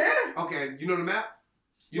 Yeah, I can. Okay, you know the map?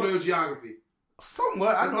 You know your geography.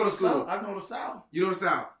 Somewhat. I know the South. I know the South. You know the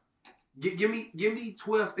South. Give me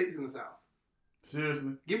 12 states in the South.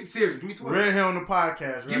 Seriously? Give me 12. Red Hill on the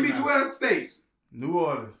podcast. Give me 12 states. New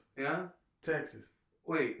Orleans. Yeah? Texas.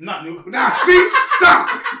 Wait. Not New Orleans. Nah, see?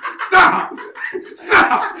 Stop.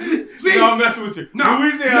 See? No, I'm messing with you. No.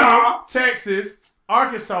 Louisiana, Texas,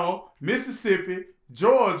 Arkansas, Mississippi,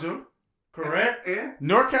 Georgia, correct? Yeah.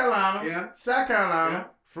 North Carolina. Yeah. South Carolina. Yeah.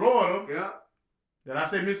 Florida. Yeah. Did I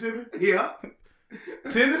say Mississippi? Yeah.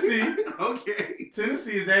 Tennessee. Okay.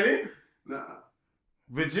 Tennessee, is that it? Nah.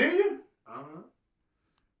 Virginia? Uh-huh.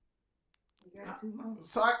 You got 2 more.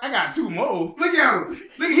 So I got 2 more. Look at him.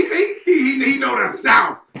 Look, he know the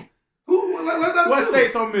South. What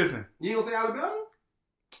states I'm missing? You ain't gonna say Alabama?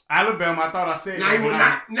 Alabama, I thought I said now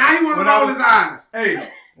that. Now he want to roll his eyes. Hey.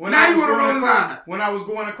 When now you want to roll his eyes. When I was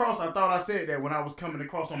going across, I thought I said that when I was coming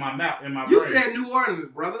across on my map in my brain. You said New Orleans,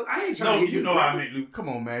 brother. I ain't trying to hit you. No, you know I meant come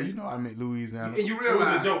on, man. You know I meant Louisiana. And you realize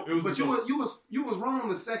it was a joke. It was but a joke. you was wrong on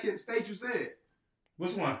the second state you said.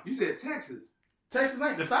 Which one? You said Texas. Texas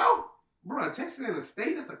ain't the South? Bro, Texas ain't a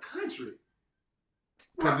state, that's a country.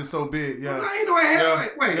 Because it's so big, yeah. Bro, I ain't know it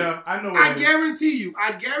had, wait. Yeah, I know I guarantee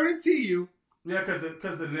you. Yeah, because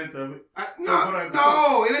the length of it.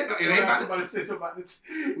 It ain't about somebody said something about this.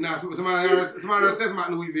 No, somebody else says something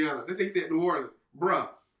about Louisiana. They say he said New Orleans. Bruh,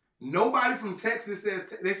 nobody from Texas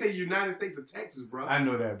says, they say United States of Texas, bro. I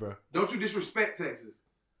know that, bro. Don't you disrespect Texas.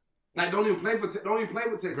 Like, don't even play with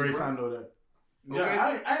Texas, Grace, bro. I know that. Okay?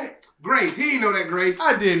 Yeah, Grace, he didn't know that, Grace.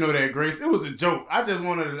 I did know that, Grace. It was a joke. I just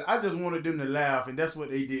wanted them to laugh, and that's what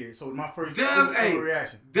they did. So my first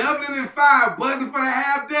reaction. Dublin and 5, buzzing for the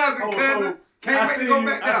half dozen, cousin. So Can't wait to go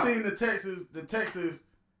back down. I seen the Texas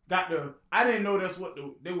got the. I didn't know that's what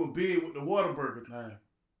they were big with the Whataburger thing.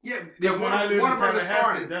 Yeah, that's when I lived in Whataburger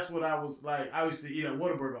Tallahassee. That's what I was like. I used to eat at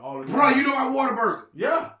Whataburger all the time. Bro, you know about Whataburger?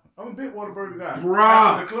 Yeah. I'm a big Whataburger guy.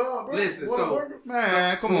 Bro. The club, bro. Listen,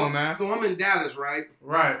 come on, man. So I'm in Dallas, right?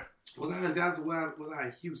 Right. Was I in Dallas or was I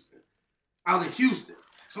in Houston? I was in Houston.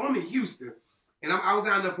 So I'm in Houston. And I was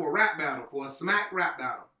down there for a rap battle, for a Smack rap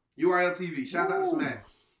battle. URL TV. Shouts out to Smack.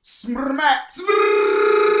 Smack.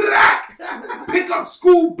 Pick up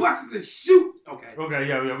school buses and shoot. Okay,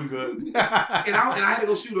 yeah, we good. and I had to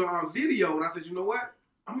go shoot a video, and I said, you know what?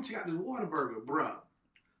 I'm gonna check out this Whataburger, bruh.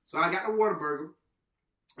 So I got the Whataburger,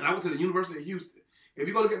 and I went to the University of Houston. If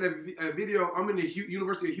you go look at that video, I'm in the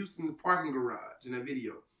University of Houston's parking garage in that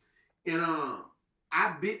video, and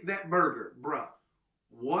I bit that burger, bruh.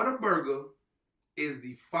 Whataburger is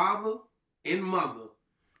the father and mother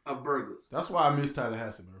of burgers. That's why I miss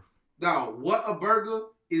Tallahassee, bro. No, Whataburger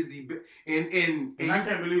is the and I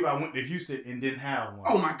can't believe I went to Houston and didn't have one.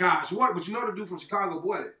 Oh my gosh, what? But you know the dude from Chicago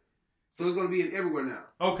bought it, so it's gonna be in everywhere now.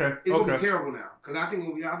 Okay, it's gonna be terrible now because I think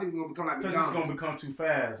it's gonna become like because it's gonna become too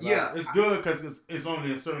fast. Like, yeah, it's good because it's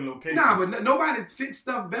only in certain locations. Nah, but nobody fix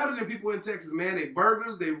stuff better than people in Texas, man. They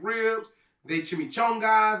burgers, they ribs, they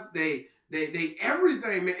chimichangas, they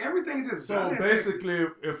everything, man. Everything just so basically,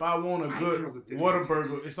 if I want a good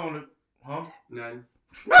Whataburger, it's only nothing.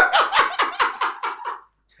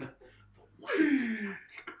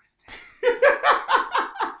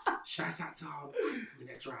 Shouts out to all the women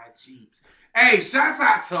that drive Jeeps. Hey, shouts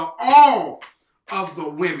out to all of the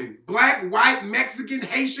women. Black, white, Mexican,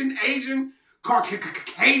 Haitian, Asian,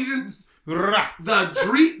 Caucasian.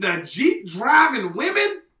 The Jeep driving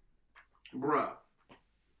women. Bruh.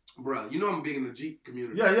 You know I'm big in the Jeep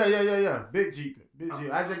community. Yeah. Big Jeep.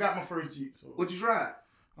 I just got my first Jeep. So. What you drive?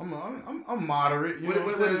 I'm moderate. You know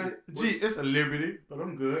what is it? Jeep, it's a Liberty, but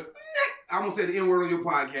I'm good. I'm gonna say the N-word on your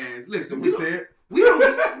podcast. Listen, we said we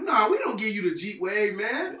don't give you the Jeep way,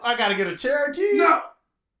 man. I gotta get a Cherokee. No.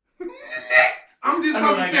 I'm just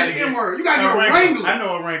about to say the N-word. You gotta get a Wrangler. I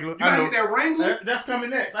know a Wrangler. You gotta get that Wrangler. That's coming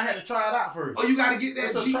next. I had to try it out first. Oh, you gotta get that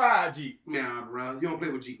It's Jeep. a try Jeep. Nah, bro. You don't play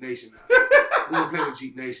with Jeep Nation now. You don't play with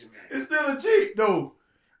Jeep Nation, man. It's still a Jeep though.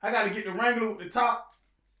 I gotta get the Wrangler with the top.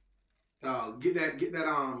 Get that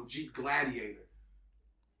Jeep Gladiator.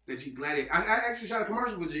 That Jeep Gladiator. I actually shot a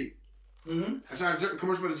commercial for Jeep. Mm-hmm. I shot a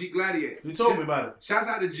commercial for the Jeep Gladiator. You told me about it. Shouts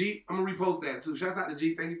out to Jeep. I'm gonna repost that too.Outs out to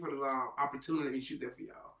Jeep. Thank you for the opportunity. Let me shoot that for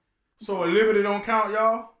y'all. So a Liberty don't count,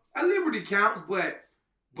 y'all? A Liberty counts, but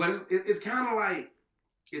it's kind of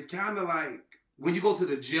like when you go to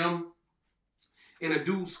the gym and a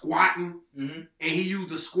dude squatting and he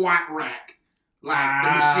used a squat rack like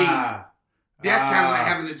the machine. That's kind of like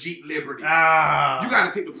having a Jeep Liberty. You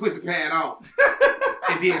got to take the pussy pad off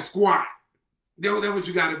and then squat. That's what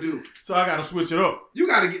you got to do. So I got to switch it up. You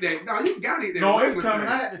got to get that. No, you got to get that. No, it's coming.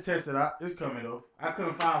 I had to test it out. It's coming, though. I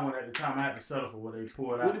couldn't find one at the time. I had to settle for what they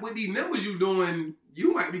pulled out. With these numbers you doing,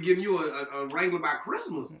 you might be getting you a Wrangler by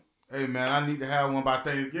Christmas. Hey, man, I need to have one by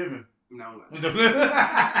Thanksgiving. No. I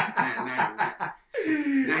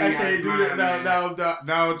can't do that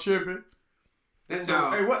now. I'm tripping.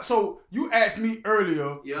 So you asked me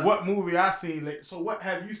earlier what movie I seen lately. So what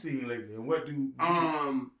have you seen lately, and what do?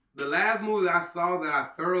 The last movie that I saw that I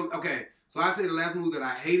thoroughly so I'd say the last movie that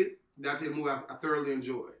I hated. I'd say the movie I thoroughly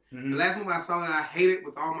enjoyed. Mm-hmm. The last movie I saw that I hated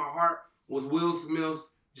with all my heart was Will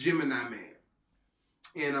Smith's Gemini Man,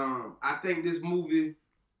 and I think this movie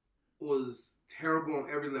was terrible on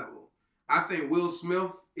every level. I think Will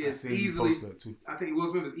Smith is easily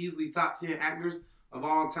top 10 actors of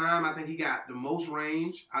all time. I think he got the most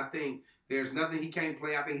range. I think there's nothing he can't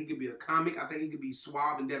play. I think he could be a comic. I think he could be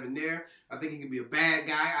suave and debonair. I think he could be a bad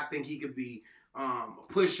guy. I think he could be a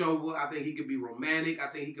pushover. I think he could be romantic. I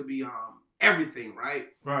think he could be everything, right?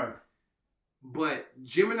 Right. But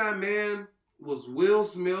Gemini Man was Will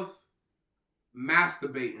Smith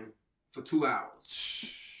masturbating for 2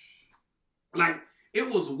 hours. Like, it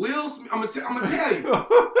was Will Smith. I'm gonna tell you.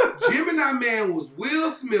 Gemini Man was Will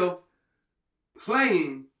Smith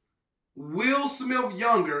playing Will Smith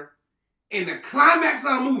younger, in the climax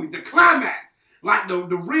of the movie, like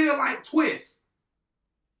the real like twist,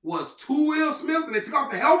 was 2 Will Smiths, and they took off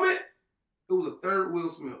the helmet. It was a 3rd Will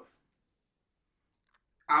Smith.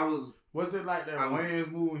 Was it like that Wayans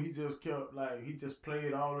movie? He just kept he just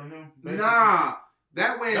played all of him. Basically? Nah,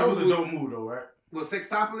 that Wayans. That was a dope movie though, right? Was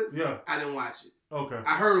Sextopolis? Yeah, I didn't watch it. Okay.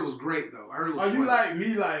 I heard it was great though. I heard it was. Are funny. you like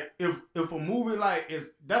me? Like if a movie like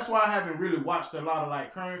is that's why I haven't really watched a lot of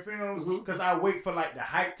like current films because I wait for like the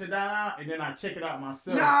hype to die out and then I check it out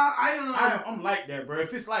myself. Nah, I'm like that, bro.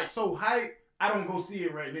 If it's like so hype, I don't go see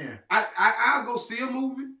it right then. I'll go see a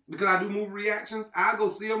movie because I do movie reactions. I'll go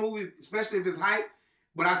see a movie, especially if it's hype.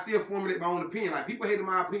 But I still formulate my own opinion. Like, people hated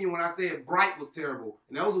my opinion when I said Bright was terrible.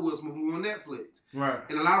 And that was a Will Smith movie on Netflix. Right.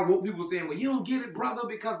 And a lot of woke people saying, well, you don't get it, brother,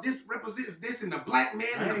 because this represents this and the black man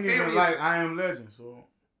and the I ain't even like I Am Legend, so.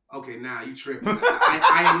 Okay, now you tripping.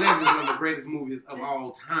 I Am Legend is one of the greatest movies of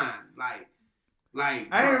all time. Like,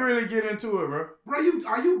 I ain't really get into it, bro. Bro,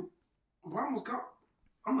 I almost called.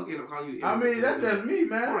 I'm going to end up calling you. I mean, that's just me,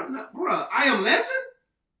 man. Bro, I Am Legend?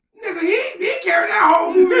 Nigga, he carried that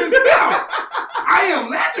whole movie himself. I Am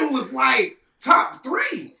Legend was like top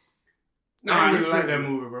 3. No, I really like that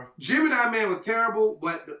movie, bro. Gemini Man was terrible,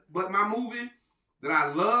 but my movie that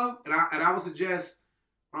I love and I would suggest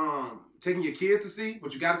taking your kids to see,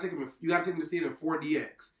 but you gotta take them to see it in 4DX.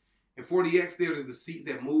 In 4DX theaters, the seats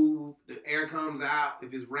that move, the air comes out.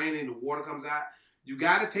 If it's raining, the water comes out. You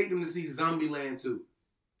gotta take them to see Zombieland 2.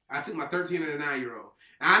 I took my 13 and a 9-year-old.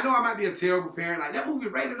 And I know I might be a terrible parent, like that movie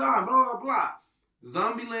rated R, blah, blah, blah.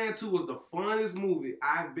 Zombieland 2 was the funnest movie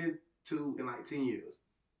I've been to in like 10 years.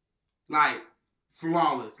 Like,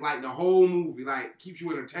 flawless. Like, the whole movie, like, keeps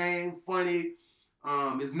you entertained, funny.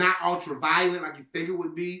 It's not ultra violent like you think it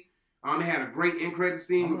would be. It had a great end credit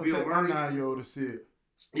scene with Bill Murray. I'm 9-year-old to see it.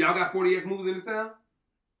 Y'all got 40X movies in this town?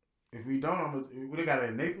 If we don't, they got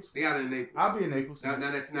it in Naples? They got it in Naples. I'll be in Naples. Now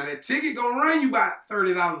that ticket gonna run you about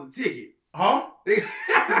 $30 a ticket. Huh?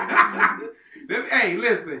 Hey,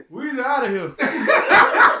 listen. We's out of here.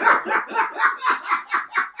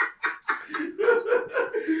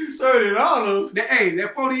 $30. Hey,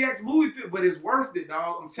 that 40X movie, but it's worth it,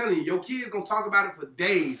 dog. I'm telling you, your kids gonna talk about it for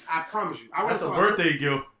days. I promise you. That's a birthday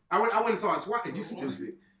gift. I went and saw it twice. You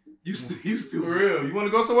stupid. You stupid. For real. You want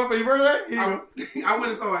to go somewhere for your birthday? I went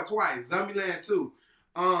and saw it twice. Zombieland 2.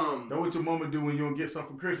 That's what your mama do when you don't get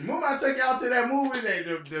something for Christmas. Mama, I take y'all to that movie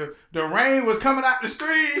that the rain was coming out the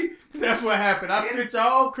street. That's what happened. I spent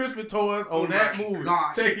y'all Christmas toys on that movie.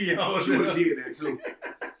 Gosh, take y'all. You would have did that too.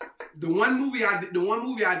 The one movie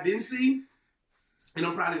I didn't see, and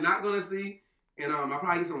I'm probably not gonna see, and I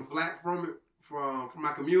probably get some flack from it from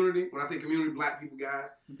my community. When I say community, black people,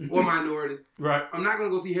 guys, or minorities. Right. I'm not gonna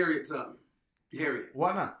go see Harriet Tubman. Harriet.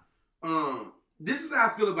 Why not? This is how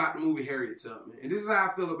I feel about the movie Harriet Tubman. And this is how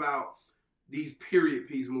I feel about these period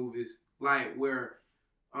piece movies, like where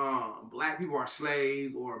black people are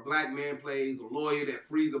slaves, or a black man plays a lawyer that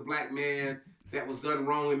frees a black man that was done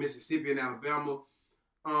wrong in Mississippi and Alabama.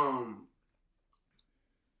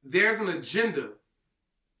 There's an agenda.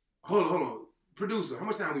 Hold on. Producer, how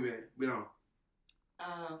much time we been on?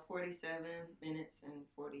 47 minutes and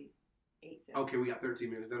 48 seconds. Okay, we got 13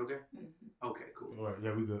 minutes. Is that okay? Mm-hmm. Okay, cool. All right,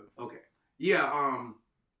 yeah, we good. Okay. Yeah,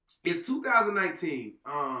 it's 2019.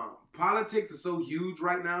 Politics is so huge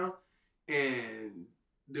right now, and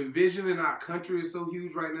division in our country is so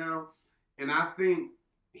huge right now. And I think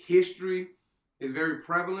history is very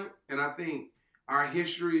prevalent, and I think our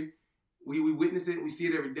history, we witness it, we see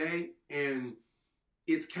it every day, and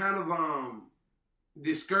it's kind of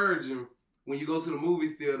discouraging when you go to the movie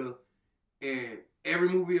theater and every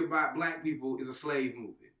movie about black people is a slave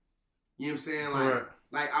movie. You know what I'm saying?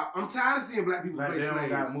 Like, I'm tired of seeing black people play they slaves. They don't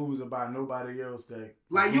got movies about nobody else that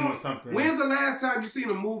like doing something. When's the last time you seen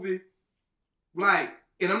a movie like?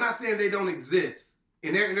 And I'm not saying they don't exist,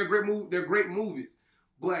 and they're great they're great movies,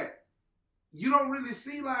 but you don't really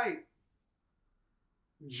see like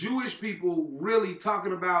Jewish people really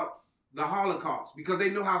talking about the Holocaust because they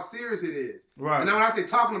know how serious it is. Right. And now when I say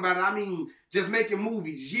talking about it, I mean just making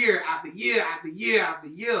movies year after year after year after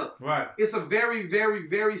year. Right. It's a very, very,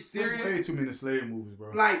 very serious. There's way too many slave movies,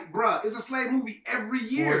 bro. Like, bruh, it's a slave movie every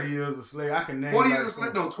year. 40 years a slave. I can name 40 years a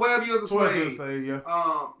slave. No, 12 years a 12 slave. years a slave, yeah.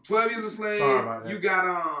 12 years a slave. Sorry about that. You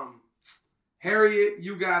got Harriet.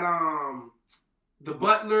 You got the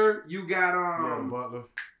Butler. You got yeah, Butler.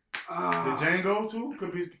 The Django too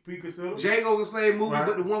could be considered. Django's a slave movie, right.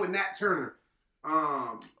 But the one with Nat Turner.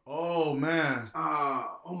 Oh man.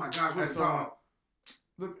 Oh my gosh, what's it called?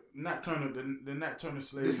 Look, Nat Turner, the Nat Turner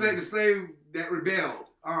slave. The slave that rebelled.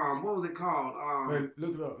 What was it called? Wait,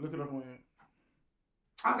 look it up. Look it up on.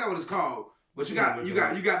 I forgot what it's called, but you got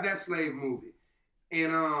that slave movie,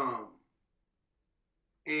 and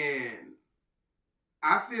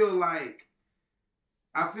I feel like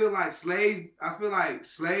I feel like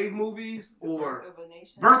slave movies or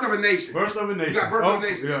Birth of a Nation. Birth of a Nation. You got Birth of a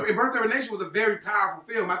Nation. Yeah. And Birth of a Nation was a very powerful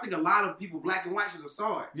film. I think a lot of people, black and white, should have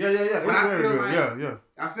saw it. Yeah. But It's very good. Like,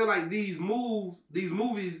 I feel like these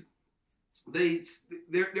movies,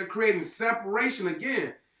 they're creating separation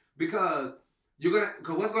again because I'm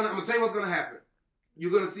gonna tell you what's gonna happen.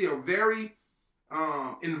 You're gonna see a very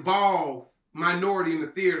involved minority in the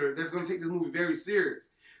theater that's gonna take this movie very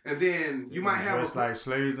serious. And then you might have just like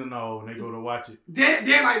slaves and all, and they go to watch it.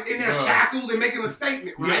 They're like in their shackles and making a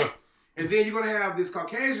statement, right? Yeah. And then you're gonna have this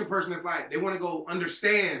Caucasian person that's like, they want to go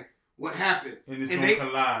understand what happened, and it's gonna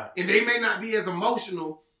collide. And they may not be as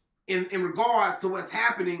emotional in regards to what's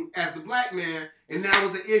happening as the black man, and now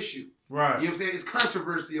it's an issue. Right. You know what I'm saying? It's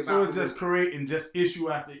controversy about it. So it's just creating just issue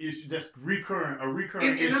after issue, just recurring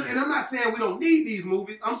issue. And I'm not saying we don't need these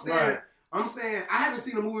movies. I'm saying Right. I haven't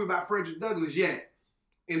seen a movie about Frederick Douglass yet.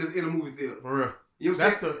 In a movie theater. For real. You know what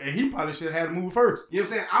I'm saying? And he probably should have had a movie first. You know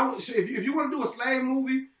what I'm saying? If you want to do a slave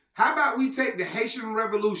movie, how about we take the Haitian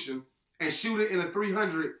Revolution and shoot it in a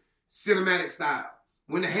 300 cinematic style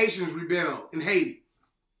when the Haitians rebelled in Haiti?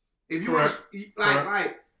 If you want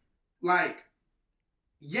to, like,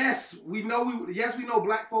 yes, we know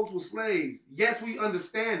black folks were slaves. Yes, we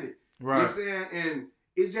understand it. Right. You know what I'm saying? And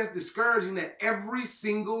it's just discouraging that every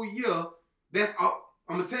single year,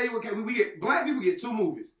 I'm gonna tell you what we get. Black people get two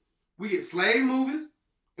movies. We get slave movies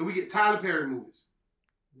and we get Tyler Perry movies.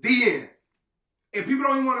 The end. And people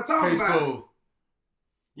don't even want to talk about it.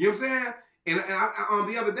 You know what I'm saying? And I,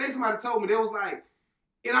 the other day somebody told me, they was like,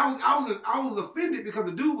 and I was offended because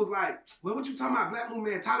the dude was like, well, what you talking about, black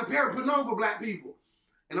movie, man? Tyler Perry putting on for black people.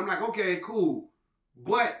 And I'm like, okay, cool.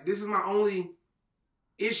 But this is my only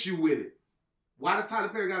issue with it. Why does Tyler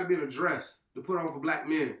Perry got to be in a dress to put on for black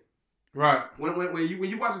men? Right. When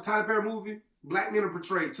you watch a Tyler Perry movie, black men are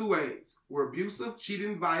portrayed two ways. We're abusive,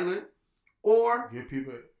 cheating, violent, or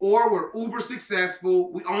we're uber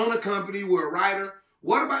successful. We own a company. We're a writer.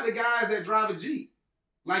 What about the guys that drive a Jeep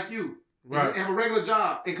like you? Right. And have a regular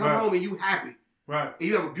job and come home and you happy. Right. And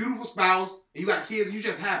you have a beautiful spouse and you got kids and you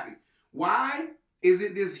just happy. Why is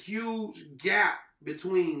it this huge gap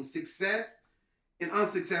between success and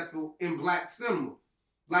unsuccessful in black cinema?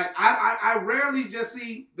 Like, I rarely just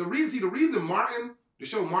see the reason the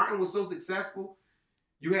show Martin was so successful.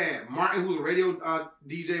 You had Martin, who was a radio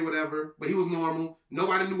DJ, whatever, but he was normal.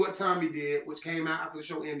 Nobody knew what time he did, which came out after the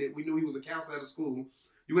show ended. We knew he was a counselor at a school.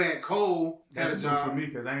 You had Cole, had a job. For me,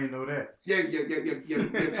 because I didn't know that. Yeah.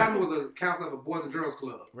 Tommy was a counselor of a Boys and Girls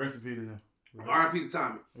Club. Rest in peace to him. R.I.P. to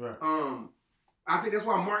Tommy. Right. I think that's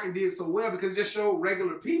why Martin did so well, because it just showed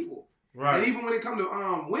regular people. Right. And even when it comes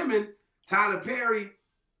to women, Tyler Perry,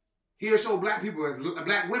 he'll show black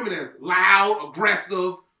women as loud,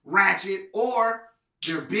 aggressive, ratchet, or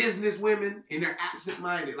they're business women and they're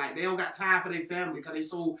absent-minded. Like, they don't got time for their family because they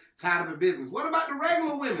so tied up in business. What about the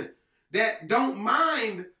regular women that don't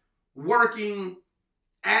mind working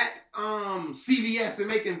at CVS and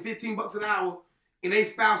making $15 an hour and they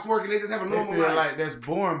spouse working, they just have a normal life? They feel like that's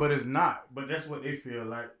boring, but it's not. But that's what they feel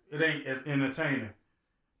like. It ain't as entertaining.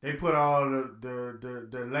 They put all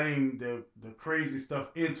the lame, the crazy stuff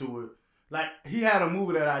into it. Like, he had a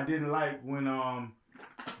movie that I didn't like when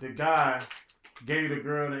the guy gave the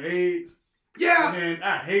girl the AIDS. Yeah. And then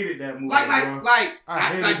I hated that movie. I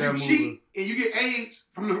hated that you movie. Cheat and you get AIDS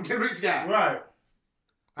from the rich guy. Right.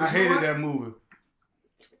 I hated that movie.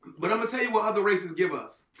 But I'm gonna tell you what other races give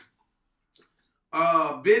us.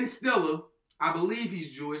 Ben Stiller, I believe he's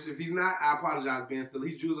Jewish. If he's not, I apologize, Ben Stiller.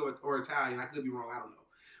 He's Jewish or Italian. I could be wrong. I don't know.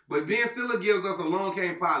 But Ben Stiller gives us Along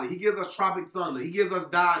Came Polly. He gives us Tropic Thunder. He gives us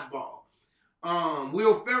Dodgeball.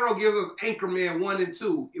 Will Ferrell gives us Anchorman 1 and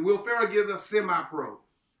 2. Will Ferrell gives us Semi-Pro.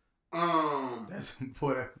 That's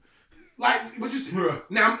important. Like, but you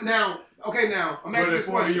now, I'm asking you a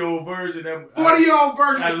question. 40-year-old version. 40-year-old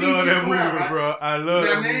version. I love that movie, right? bro. I love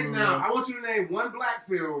that movie. Now, I want you to name one black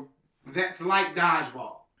film that's like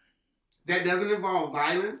Dodgeball, that doesn't involve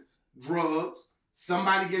violence, drugs,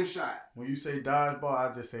 somebody getting shot. When you say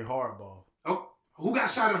Dodgeball, I just say Hardball. Oh, who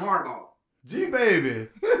got shot in Hardball? G-Baby.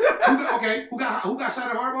 who got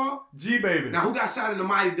shot in Hardball? G-Baby. Now, who got shot in the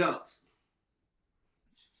Mighty Ducks?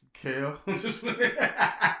 Kale. Who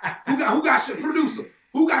got shot? Producer.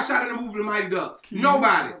 Who got shot in the movie The Mighty Ducks?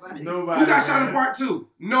 Nobody. Who got shot in part 2?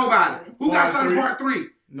 Nobody. Who got shot in part 3?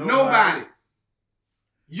 Nobody.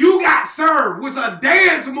 You Got Served was a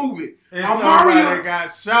dance movie. And somebody got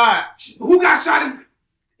shot. Who got shot in?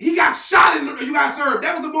 He got shot in You Got Served.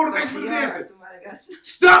 That was the motivation for the dancing.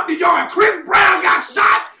 Stump the Yard. Chris Brown got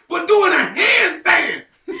shot for doing a handstand.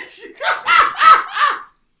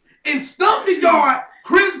 In Stump the Yard,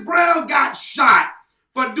 Chris Brown got shot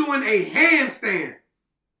a handstand.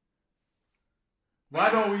 Why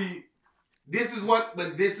don't we? This is what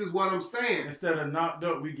I'm saying. Instead of knocked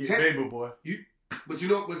up, we get baby boy. But you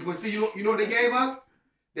know what they gave us?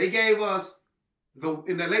 They gave us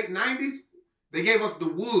in the late 90s. They gave us The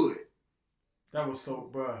Wood. That was so,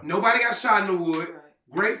 bruh. Nobody got shot in The Wood.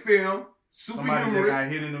 Great film. Super Somebody humorous. got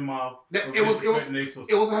hit in the mouth. It was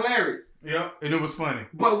hilarious. Yep, and it was funny.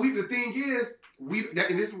 But the thing is,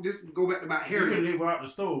 and this go back about Harriet. You leave out the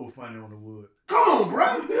stove was funny on The Wood. Come on,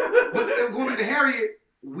 bro. But going back to Harriet,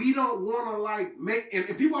 we don't want to like make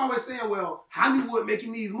and people always saying, well, Hollywood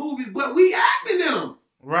making these movies, but we acting in them.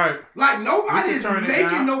 Right. Like nobody's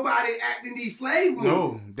making nobody acting these slave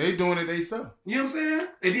movies. No, they doing it themselves. You know what I'm saying?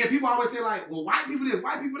 And then people always say like, well, white people this,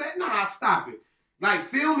 white people that. Nah, stop it. Like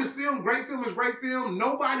film is film, great film is great film.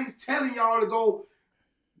 Nobody's telling y'all to go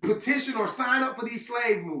petition or sign up for these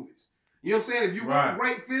slave movies. You know what I'm saying? If you want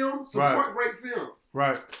great film, support great film.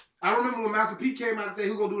 Right. I remember when Master P came out and said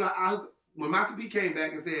he was gonna do when Master P came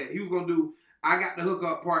back and said he was gonna do I Got the Hook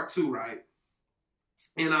Up Part 2, right?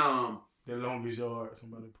 And The Longest Yard,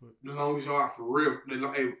 somebody put. The Longest Yard for real. The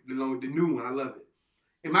new one, I love it.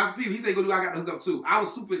 And Master P, he said go do I Got the Hook Up 2. I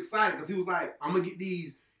was super excited because he was like, I'm gonna get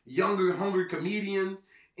these younger, hungry comedians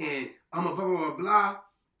and I'm a blah blah blah blah.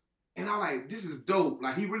 And I'm like, this is dope.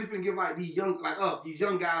 Like he really finna give like these young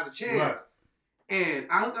guys a chance. Right. And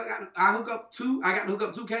I Got the Hook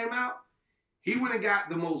Up 2 came out. He went and got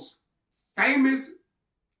the most famous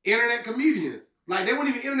internet comedians. Like they weren't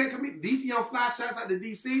even internet comedians. DC Young Fly, shouts out to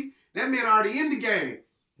DC. That man already in the game.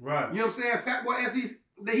 Right. You know what I'm saying? Fat Boy SE,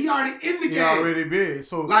 he already in the game. He already big.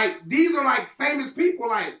 So like these are like famous people.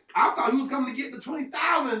 Like I thought he was coming to get the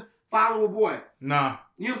 20,000 follower boy. Nah.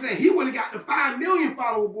 You know what I'm saying? He would have got the 5 million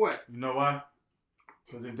follower boy. You know why?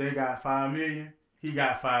 Because if they got 5 million, he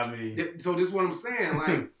got 5 million. So this is what I'm saying.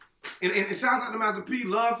 Like, and shouts out to Master P.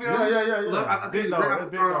 Love him. Yeah. I think he's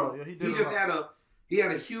great. He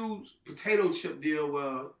had a huge potato chip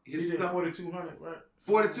deal. His stuff 4,200, right?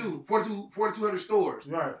 4,200 stores.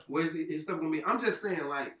 Right. Where's his stuff gonna be? I'm just saying,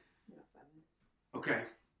 like, okay,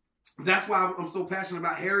 that's why I'm so passionate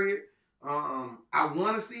about Harriet. I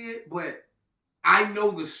want to see it, but I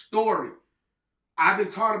know the story. I've been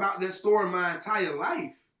taught about that story my entire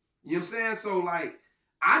life. You know what I'm saying? So, like,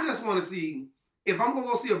 I just want to see, if I'm going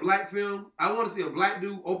to go see a black film, I want to see a black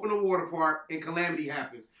dude open a water park and calamity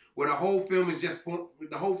happens, where the whole film is just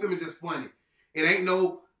funny. It ain't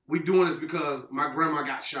no, we doing this because my grandma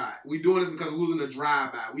got shot. We doing this because we was in a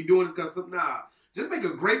drive-by. We doing this because, nah. Just make a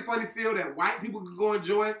great, funny film that white people can go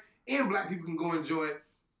enjoy and black people can go enjoy.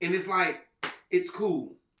 And it's like, it's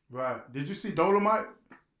cool. Right. Did you see Dolomite?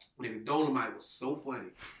 Nigga, Dolomite was so funny.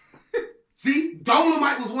 See,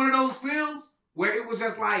 Dolomite was one of those films where it was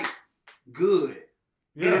just like good.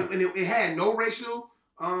 Yeah. And it had no racial,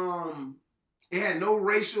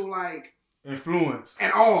 like influence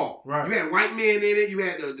at all. Right. You had white men in it. You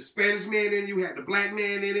had the Spanish man in it. You had the black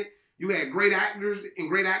man in it. You had great actors and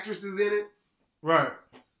great actresses in it. Right.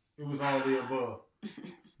 It was all the above.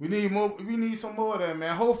 We need more. We need some more of that,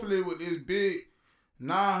 man. Hopefully, with this big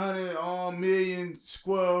 900 million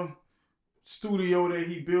square studio that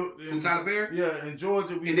he built in Tyler Perry, yeah, in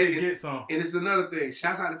Georgia, we did get some. And it's another thing.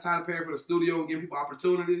 Shouts out to Tyler Perry for the studio and giving people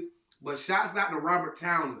opportunities. But shouts out to Robert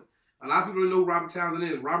Townsend. A lot of people don't know who Robert Townsend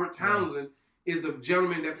is. Robert Townsend is the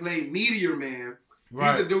gentleman that played Meteor Man.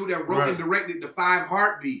 Right. He's the dude that wrote and directed the 5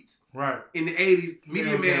 Heartbeats. Right. In the 80s.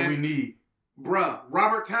 Meteor Man. We need. Bruh,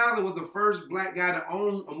 Robert Townsend was the first black guy to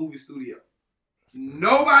own a movie studio.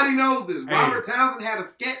 Nobody knows this. Hey. Robert Townsend had a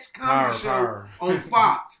sketch comedy show on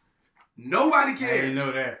Fox. Nobody cares. I didn't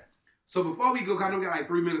know that. So before we go, I know we got like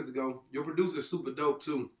 3 minutes to go. Your producer's super dope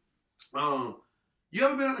too. You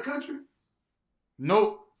ever been out of the country?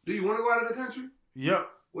 Nope. Do you want to go out of the country? Yep.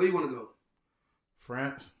 Where you want to go?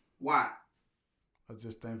 France. Why? I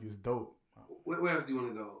just think it's dope. Where else do you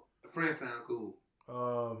want to go? France sound cool.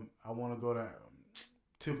 I want to go to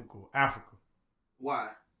typical Africa. Why?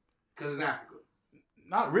 Because it's Africa.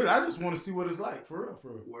 Not really. I just want to see what it's like. For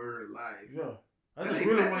real. Word life. Yeah. I just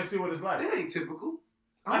really want to see what it's like. That ain't typical.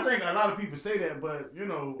 I think a lot of people say that, but you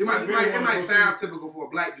know, it might sound typical for a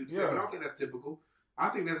black dude to say, but I don't think that's typical. I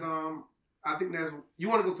think that's you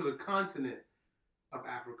want to go to the continent of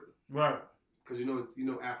Africa, right? Because you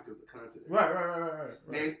know Africa's the continent, right.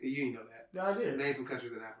 You didn't know that. Yeah, I did. Name some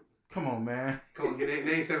countries in Africa. Come on, man. Come on,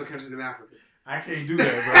 name 7 countries in Africa. I can't do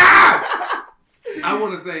that, bro.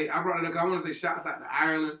 I brought it up. I want to say shouts out to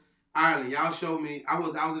Ireland. Y'all showed me. I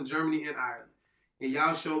was in Germany and Ireland, and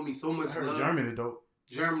y'all showed me so much love. Germany dope.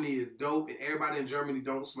 Germany is dope, and everybody in Germany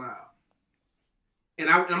don't smile. And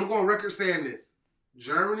I'm going on record saying this: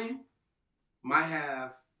 Germany might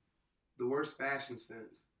have the worst fashion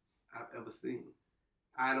sense I've ever seen.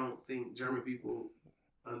 I don't think German people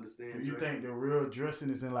understand. Do you dressing. think the real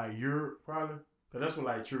dressing is in like Europe, probably? Because that's what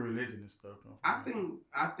like true religion and stuff comes from.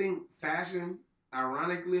 I think fashion,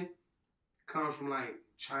 ironically, comes from like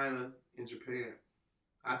China and Japan.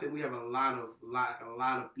 I think we have a lot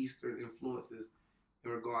of Eastern influences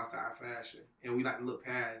in regards to our fashion, and we like to look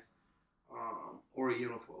past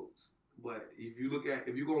Oriental folks. But if you go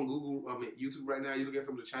on Google, YouTube right now, you look at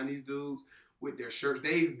some of the Chinese dudes with their shirts.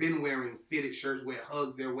 They've been wearing fitted shirts where it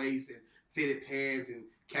hugs their waist and fitted pants and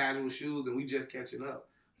casual shoes, and we just catching up.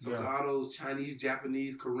 So to all those Chinese,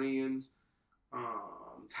 Japanese, Koreans,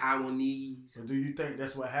 Taiwanese. So do you think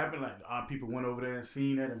that's what happened? Like people went over there and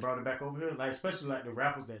seen that and brought it back over here? Like especially like the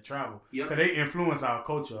rappers that travel. Yep. Because they influence our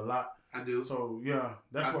culture a lot. I do. So yeah,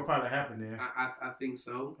 that's what probably happened there. I think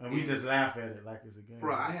so. And we just laugh at it like it's a game.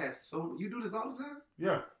 Bro, you do this all the time?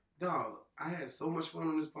 Yeah. Dog, I had so much fun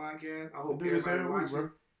on this podcast. I hope do this everybody every week, watching bro.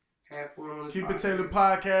 had fun on this Keep podcast. It Tailored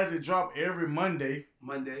podcast. It drop every Monday.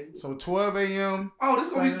 So 12 a.m. Oh,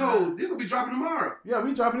 this gonna be dropping tomorrow. Yeah,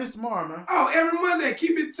 we dropping this tomorrow, man. Oh, every Monday.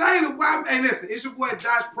 Keep It Tailored. Hey, listen, it's your boy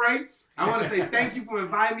Josh Prey. I want to say thank you for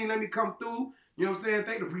inviting me. Let me come through. You know what I'm saying?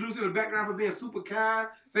 Thank the producer in the background for being super kind.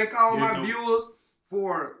 Thank all my viewers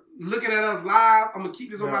for looking at us live. I'm going to keep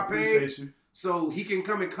this on my page so he can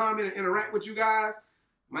come and comment and interact with you guys.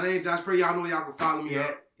 My name is Josh Prey. Y'all know y'all can follow me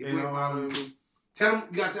at. If you ain't following me. Tell them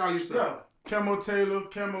you got to say all your stuff. Yeah. Camo Taylor.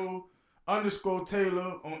 Camo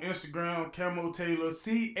 _Taylor on Instagram. Camo Taylor.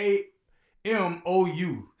 CAMOU.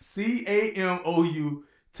 CAMOU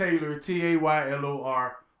Taylor.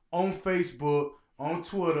 TAYLOR. On Facebook. On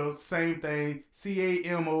Twitter, same thing.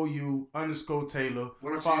 CAMOU _Taylor.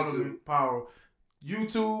 What else Follow YouTube? me, Power.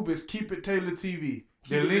 YouTube is Keep It Taylor TV.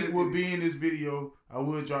 The link will be in this video. I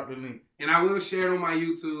will drop the link. And I will share it on my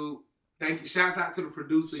YouTube. Thank you. Shouts out to the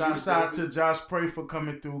producer. Shouts out to Josh Prey for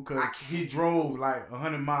coming through because he drove like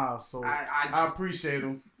 100 miles. So I appreciate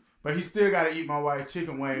him. But he still got to eat my white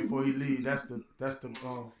chicken wing before he leave. That's the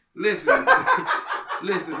Listen,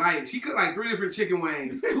 listen. Like she cooked like 3 different chicken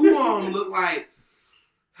wings. 2 of them look like.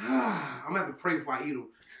 I'm gonna have to pray before I eat them.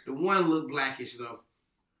 The one look blackish though.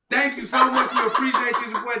 Thank you so much. We appreciate you.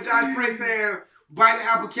 It's your boy Josh Prey saying, bite the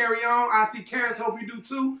apple, carry on. I see carrots, hope you do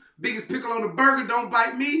too. Biggest pickle on the burger, don't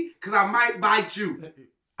bite me, because I might bite you.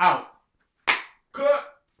 Out.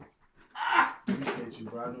 Cut. Appreciate you,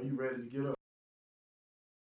 bro. I know you ready to get up.